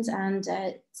presentations and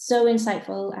so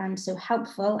insightful and so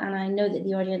helpful. And I know that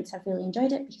the audience have really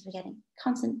enjoyed it because we're getting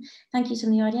constant thank yous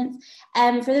from the audience.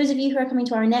 For those of you who are coming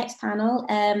to our next panel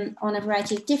on a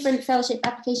variety of different fellowship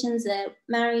applications, the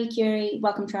Marie Curie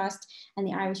Wellcome Trust and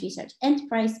the Irish Research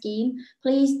Enterprise Scheme,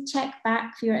 please check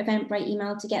back for your Eventbrite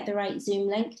email to get the right Zoom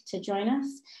link to join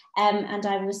us. And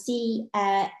I will see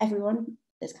everyone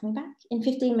that's coming back in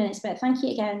 15 minutes. But thank you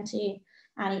again to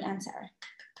Annie and Sarah.